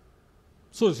died.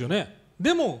 そうですよね。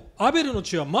でもアベルの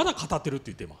血はまだ語ってるって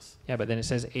言っています。 Yeah, but then it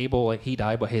says Abel, like, he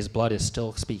died, but his blood is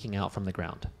still speaking out from the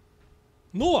ground.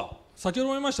 ノア、先ほど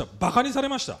も言いました。バカにされ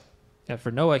ました。 Yeah,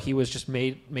 for Noah, he was just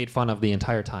made fun of the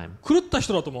entire time. 狂った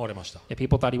人だと思われました。 Yeah,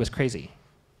 people thought he was crazy.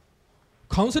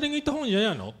 カウンセリング行った方がいいんじゃ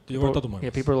ないのって言われたと思い Yeah,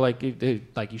 ます。 people were like,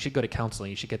 like, you should go to counseling.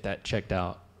 You should get that checked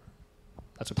out.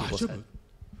 That's what 大 people 丈夫 said.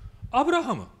 アブラ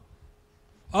ハ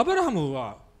ム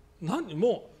は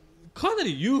もうかな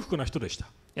り裕福な人でした。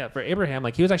 Yeah, for Abraham,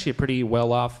 like, he was actually a pretty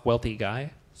well-off, wealthy guy.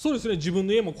 そうですね、自分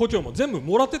の家も故郷も全部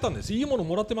もらってたんです。いいもの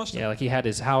もらってました。 Yeah, like, he had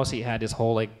his house, he had his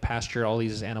whole, like, pasture, all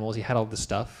these animals, he had all this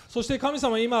stuff. そして神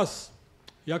様言います。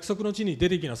約束の地に出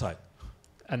て行きなさい。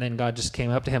 And then God just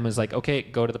came up to him and was like, okay,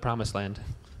 go to the promised land.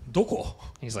 どこ？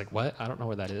 He's like, what? I don't know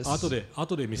where that is.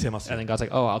 後で見せますよ。 And then God's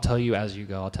like, oh, I'll tell you as you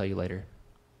go. I'll tell you later.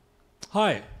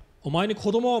 はい。お前に息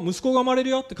子が生まれる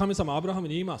よって神様アブラハム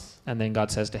に言います。 And then God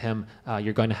says to him,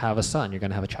 you're going to have a son. You're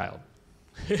going to have a child.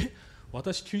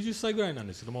 私90歳ぐらいなん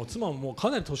ですけども、妻ももうか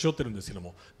なり年寄ってるんですけど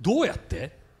も、どうやっ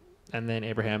て？ And then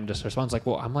Abraham just responds like,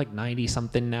 well, I'm like 90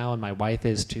 something now and my wife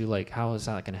is too. Like, how is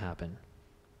that going to happen?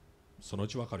 そのう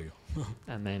ちわかるよ。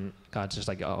 And then God's just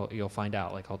like, oh, you'll find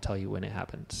out. Like, I'll tell you when it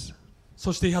happens.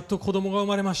 そしてやっと子供が生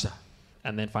まれました。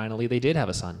 And then finally they did have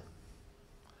a son.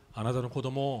 あなたの子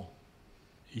供を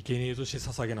生贄として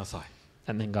捧げなさい。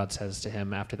 And then God says to him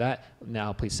after that,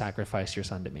 now please sacrifice your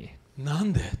son to me. な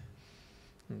んで？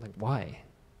 I'm like, why?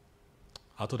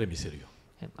 後で見せるよ。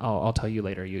 And I'll tell you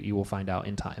later. You will find out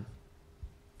in time.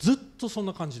 ずっとそん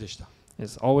な感じでした。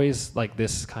 It's always like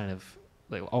this kind of,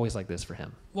 like, always like this for him.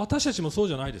 私たちもそう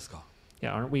じゃないですか。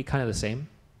 Yeah, aren't we kind of the same?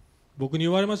 僕に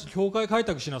言われました。教会開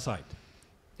拓しなさい。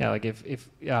 Yeah, like if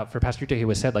for Pastor Rita, he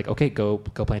was said like, okay, go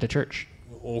plant a church.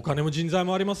 お金も人材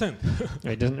もありません。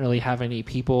 It doesn't really have any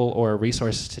people or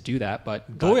resources to do that, but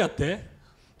どうやって？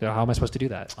 how am I supposed to do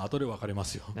that? 後でわかりま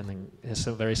すよ。 And then it's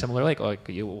so very similar, like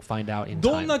you will find out in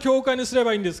どん time. な教会にすれ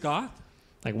ばいいんですか？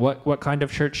 Like what kind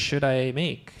of church should I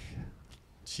make?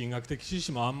 神学的知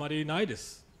識もあんまりないで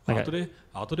す。 Like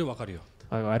後でわかるよ。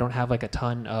 I don't have like a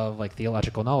ton of like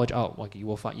theological knowledge. Oh, like you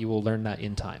will learn that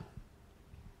in time.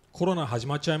 コロナ始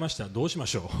まっちゃいました。どうしま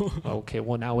しょう Okay,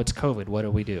 well, now it's COVID. What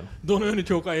do we do? どのように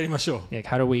教会やりましょう Like,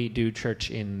 how do we do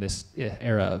church in this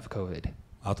era of COVID?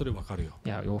 後でわかるよ。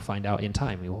 Yeah, we'll find out in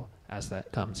time. We will, as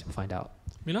that comes, we'll find out.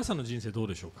 皆さんの人生どう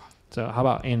でしょうか So, how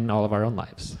about in all of our own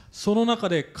lives? その中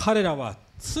で彼らは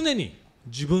常に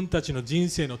自分たちの人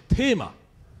生のテーマ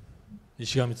に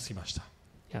しがみつきました。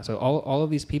 Yeah, so all of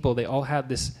these people, they all had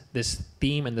this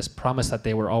theme and this promise that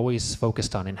they were always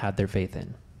focused on and had their faith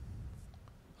in.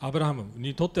 アブラハム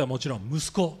にとってはもちろん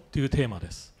息子というテーマ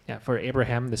です。 Yeah, for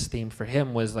Abraham, this theme for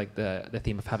him was like the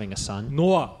theme of having a son.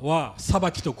 ノアは裁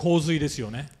きと洪水です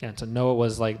よね。 And so Noah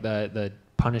was like the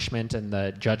punishment and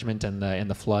the judgment and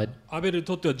the flood. アベルに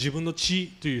とっては自分の血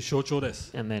という象徴で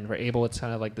す。 And then for Abel, it's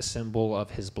kind of like the symbol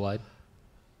of his blood.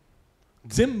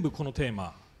 全部このテー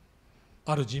マ、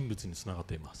ある人物につながっ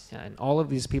ています。 Yeah, and all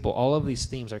of these people, all of these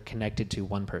themes are connected to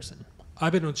one person. ア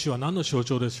ベルの血は何の象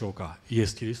徴でしょうか。イエ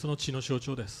ス・キリストの血の象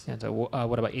徴です。 And so,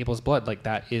 what about Abel's blood? Like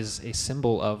that is a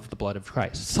symbol of the blood of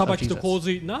Christ. 裁 Of きと Jesus. 洪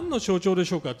水、何の象徴で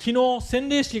しょうか。昨日洗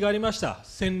礼式がありました。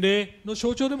洗礼の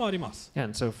象徴でもあります。 Yeah,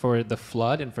 and so for the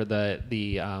flood and for the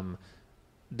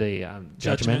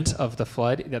judgment of the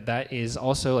flood, that is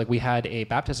also like we had a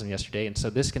baptism yesterday, and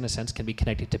so this in a sense can be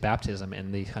connected to baptism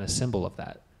and the kind of symbol of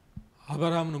that. アブ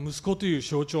ラハムの息子という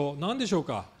象徴、何でしょう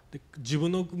か。で自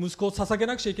分の息子を捧げ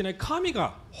なくちゃいけない神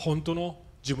が本当の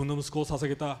自分の息子を捧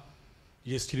げた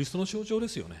イエス・キリストの象徴で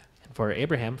すよね。 For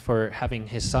Abraham, for having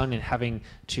his son and having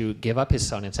to give up his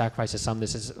son and sacrifice his son,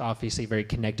 this is obviously very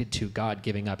connected to God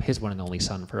giving up his one and only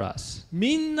son for us.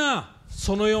 みんな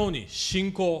そのように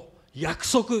信仰、約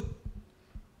束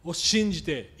を信じ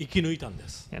て生き抜いたんで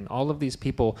す。 And all of these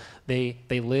people, they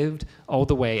lived all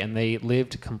the way and they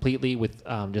lived completely with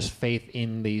just faith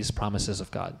in these promises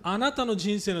of God. あなたの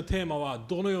人生のテーマは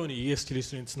どのようにイエス・キリス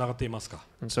トにつながっていますか。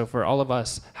 And so for all of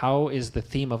us, how is the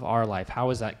theme of our life?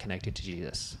 How is that connected to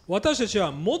Jesus? 私たち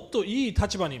はもっといい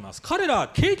立場にいます。彼らは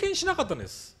経験しなかったんで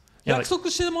す。 Yeah, 約束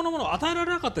しているものを与えら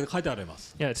れなかったと書いてありま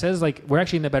す。 Yeah, it says like we're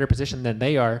actually in a better position than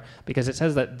they are because it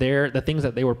says that the things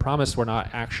that they were promised were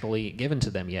not actually given to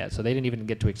them yet. So they didn't even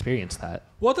get to experience that.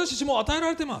 私たちも与えら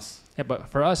れています。 Yeah, but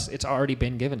for us, it's already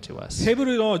been given to us. ヘブ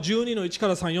ルの12の1か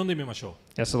ら3読んでみましょ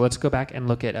Yeah, so let's go back and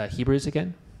look at Hebrews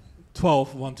again. う。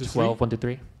12、1 to 3。 12, 1 to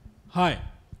 3. はい。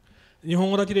日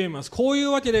本語だけで読みます。こういう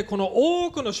わけで、この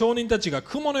多くの証人たちが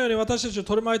雲のように私たちを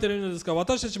取り巻いているのですが、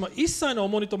私たちも一切の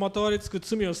重荷とまとわりつく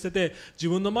罪を捨てて、自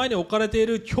分の前に置かれてい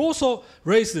る競争、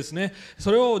レースですね。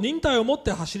それを忍耐を持っ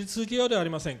て走り続けようではあり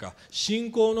ませんか。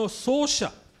信仰の創始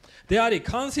者であり、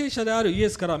完成者であるイエ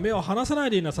スから目を離さない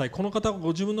でいなさい。この方がご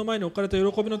自分の前に置かれた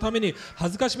喜びのために、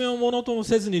恥ずかしめをものとも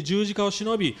せずに十字架を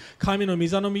忍び、神の御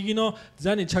座の右の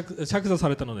座に着座さ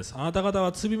れたのです。あなた方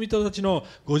は罪人たちの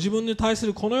ご自分に対す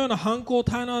るこのような反抗を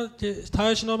耐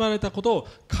え忍ばれたことを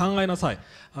考えなさい。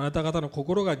あなた方の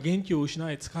心が元気を失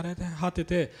い、疲れ果て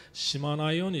てしまわ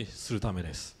ないようにするため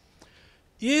です。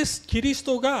イエス・キリス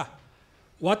トが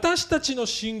私たちの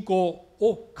信仰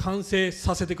を完成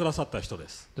させてくださった人で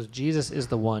す。 So Jesus is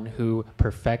the one who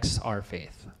perfects our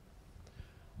faith.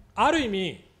 ある意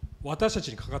味、私たち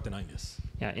にかかってないんです。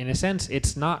 Yeah, in a sense,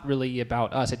 it's not really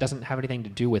about us. It doesn't have anything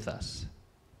to do with us.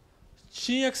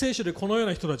 新約聖書でこのよう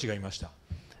な人たちがいました。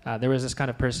 There was this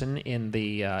kind of person in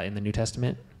the New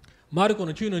Testament. マルコ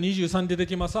の9の23に出て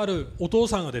きます。あるお父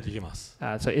さんが出てきます。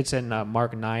 So it's in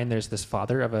Mark 9. There's this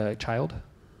father of a child,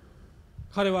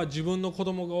 彼は自分の子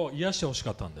供を癒してほし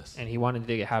かったんです。 and he wanted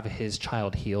to have his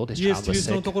child healed. His イエス・ child キリ was ス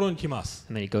トの sick, ところに来ます。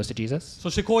 and then he goes to Jesus. そ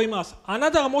してこう言います。あ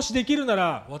なたがもしできるな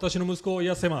ら私の息子を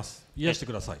癒せます。癒して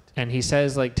ください。 And he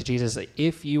says like to Jesus,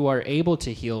 if you are able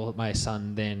to heal my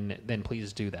son, then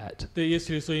please do that. で、イエス・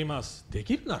キリスト言います。で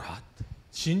きるなら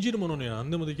信じる者には何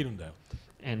でもできるんだよ。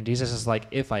 And Jesus is like,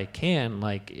 if I can,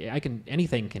 like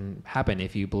anything can happen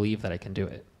if you believe that I can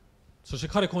do it. そして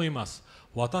彼こう言います。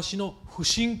私の不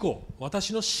信仰、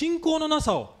私の信仰のな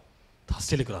さを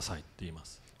助けてくださいって言いま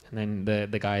す。 And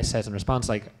then the guy says in response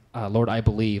like, Lord, I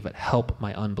believe, but help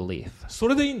my unbelief. そ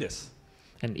れでいいんです。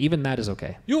 And even that is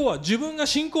okay. 要は自分が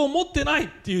信仰を持ってないっ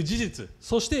ていう事実、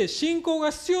そして信仰が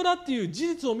必要だっていう事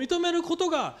実を認めること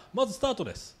がまずスタート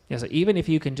です。 Yeah, so even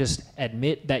if you can just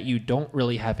admit that you don't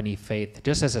really have any faith,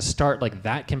 just as a start, like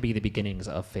that can be the beginnings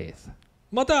of faith.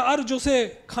 またある女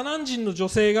性、カナン人の女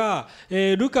性が、ご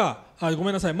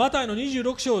めんなさい、マタイの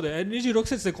26章で26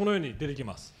節でこのように出てき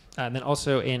ます。 And then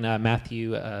also in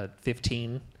Matthew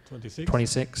 15, 26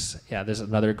 26, yeah, there's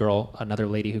another girl, another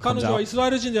lady who 彼 comes 女は out. イスラ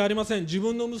エル人ではありません。自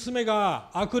分の娘が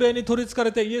悪霊に取りつか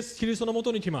れてイエス・キリストのも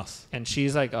とに来ます。 And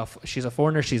she's like she's a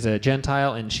foreigner, she's a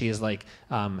Gentile, and she is like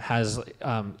has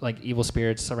like evil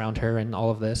spirits around her and all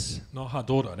of this. の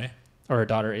どうだね。Or her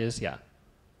daughter is, yeah.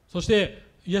 そして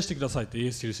癒してくださいってイ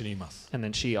エス・キリストに言います。 And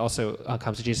then she also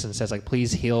comes to Jesus and says, like,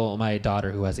 please heal my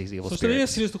daughter who has these evil そしてイエ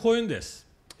ス・ spirits. キリストこう言うんです。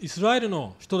イスラエル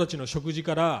の人たちの食事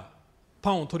から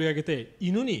パンを取り上げて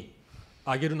犬に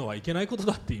あげるのはいけないこと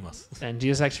だって言います。 And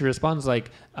Jesus actually responds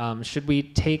like, should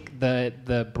we take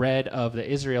the bread of the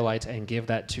Israelites and give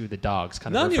that to the dogs? Kind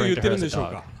of 何を言 referring っ to て her るん as で a しょう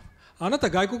dog. か。あなた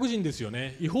外国人ですよ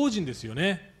ね。違法人ですよ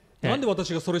ね。なんで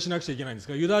私がそれしなくちゃいけないんです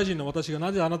か。ユダヤ人の私が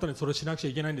なぜあなたにそれしなくち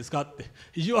ゃいけないんですかって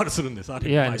意地悪するんです。あれ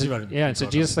Yeah, 意地悪 yeah. And so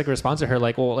Jesus like responds to her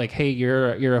like, well, like, hey,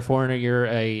 you're a foreigner, you're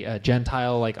a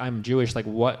Gentile, like I'm Jewish, like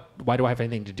why do I have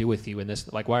anything to do with you in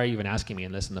this? Like, why are you even asking me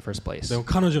in this in the first place? でも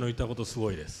彼女の言ったことす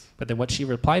ごいです。 But then what she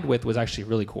replied with was actually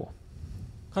really cool.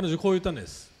 彼女こう言ったんで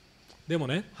す。でも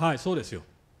ね、はい、そうですよ。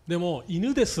でも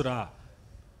犬ですら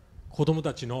子供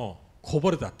たちのこぼ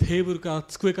れたテーブルから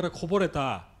机からこぼれ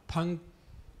たパ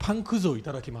ンくずをい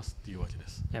ただきますっていうわけで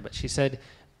す。 Yeah, but she said,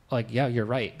 like, yeah, you're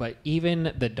right. But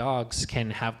even the dogs can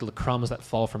have the crumbs that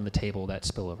fall from the table that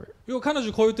spill over. 要は彼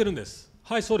女こう言ってるんです。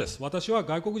はい、そうです。私は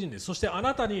外国人です。そしてあ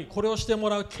なたにこれをしても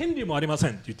らう権利もありませ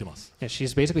んって言ってます。 Yeah,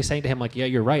 she's basically saying to him, like, yeah,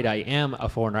 you're right. I am a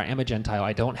foreigner. I am a Gentile.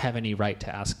 I don't have any right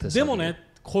to ask this. で of も you. ね、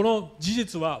この事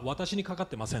実は私にかかっ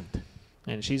てませんって。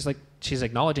 And she's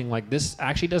acknowledging, like, this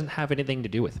actually doesn't have anything to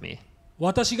do with me.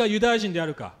 私がユダヤ人であ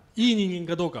るか、いい人間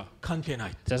かどうか関係な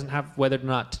い。 It doesn't have whether or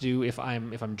not to do if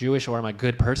I'm Jewish or I'm a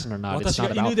good person or not. It's 私が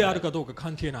not about 犬である that. かどうか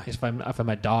関係ない。 If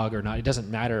I'm a dog or not, it doesn't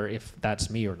matter if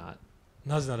that's me or not.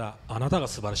 なぜならあなたが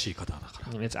素晴らしい方だか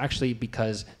And it's actually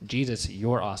because Jesus,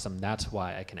 you're awesome. That's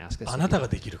why I can ask this. ら。あ of な you. たが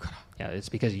できるから。 Yeah,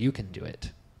 it's because you can do it.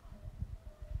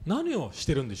 何をし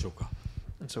てるんでしょうか。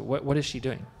 And so what is she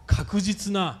doing? 確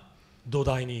実な土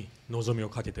台に望みを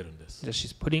かけてるんです。 That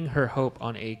she's putting her hope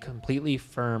on a completely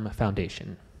firm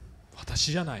foundation.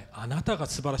 私じゃない、あなたが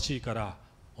素晴らしいから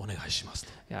お願いします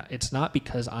と。 Yeah, it's not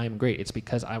because I'm great. It's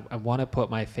because I want to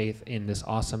put my faith in this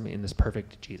awesome, in this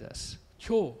perfect Jesus.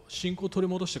 今日信仰を取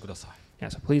り戻してください。 Yeah,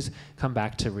 so please come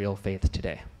back to real faith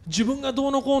today. 自分がど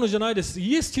うのこうのじゃないです。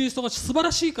イエス・キリストが素晴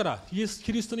らしいからイエス・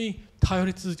キリストに頼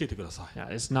り続けてください。 Yeah,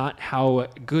 it's not how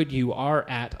good you are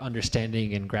at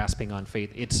understanding and grasping on faith.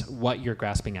 It's what you're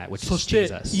grasping at, which そ is して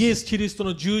Jesus. イエス・キリスト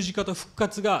の十字架と復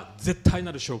活が絶対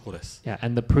なる証拠です。 Yeah,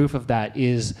 and the proof of that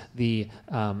is the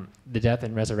death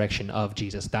and resurrection of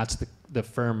Jesus. That's the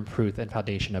firm proof and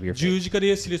foundation of your faith. 十字架でイ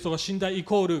エス・キリストが死んだイ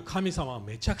コール神様は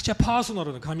めちゃくちゃパーソナ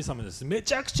ルな神様です。め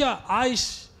ちゃくちゃ愛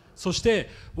し、そして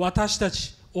私た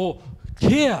ちを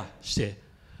ケアして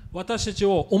私たち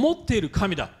を思っている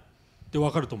神だって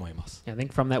分かると思います。 I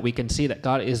think from that we can see that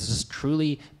God is this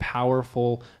truly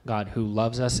powerful God who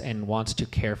loves us and wants to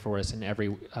care for us in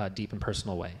every deep and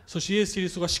personal way. そしてイエス・キリ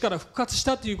ストが死から復活し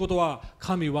たということは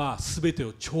神は全て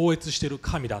を超越している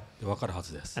神だって分かるは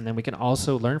ずです。 And then we can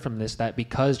also learn from this that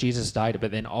because Jesus died,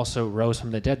 but then also rose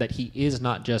from the dead, that he is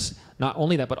not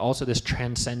only that, but also this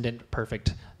transcendent,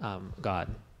 perfect God.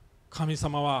 神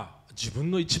様は自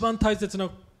分の一番大切な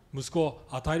息子を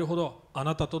与えるほどあ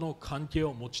なたとの関係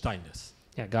を持ちたいんです。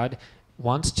 Yeah, God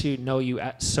wants to know you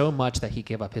so much that he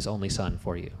gave up his only son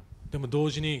for you. でも同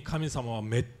時に神様は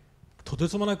とて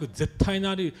つもなく絶対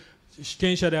なる主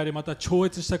権者でありまた超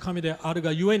越した神である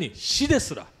がゆえに死で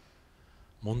すら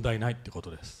問題ないってこと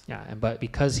です。 Yeah, but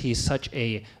because he's such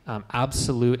a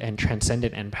absolute and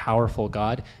transcendent and powerful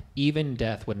God, even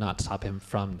death would not stop him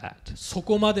from that. そ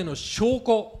こまでの証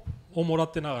拠をもら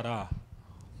ってながら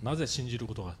なぜ信じる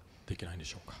ことができないんで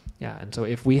しょうか。 Yeah, and so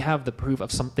if we have the proof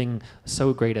of something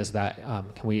so great as that,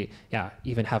 can we,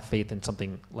 even have faith in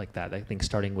something like that? I think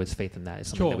starting with faith in that is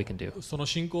something that 今 we can do. 日その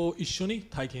信仰を一緒に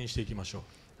体験していきましょう。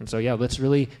 And so, let's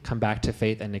really come back to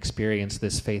faith and experience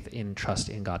this faith in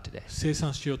trust in God today. 生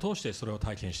産式を通してそれを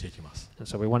体験していきます。 And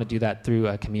so we want to do that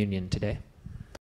through communion today.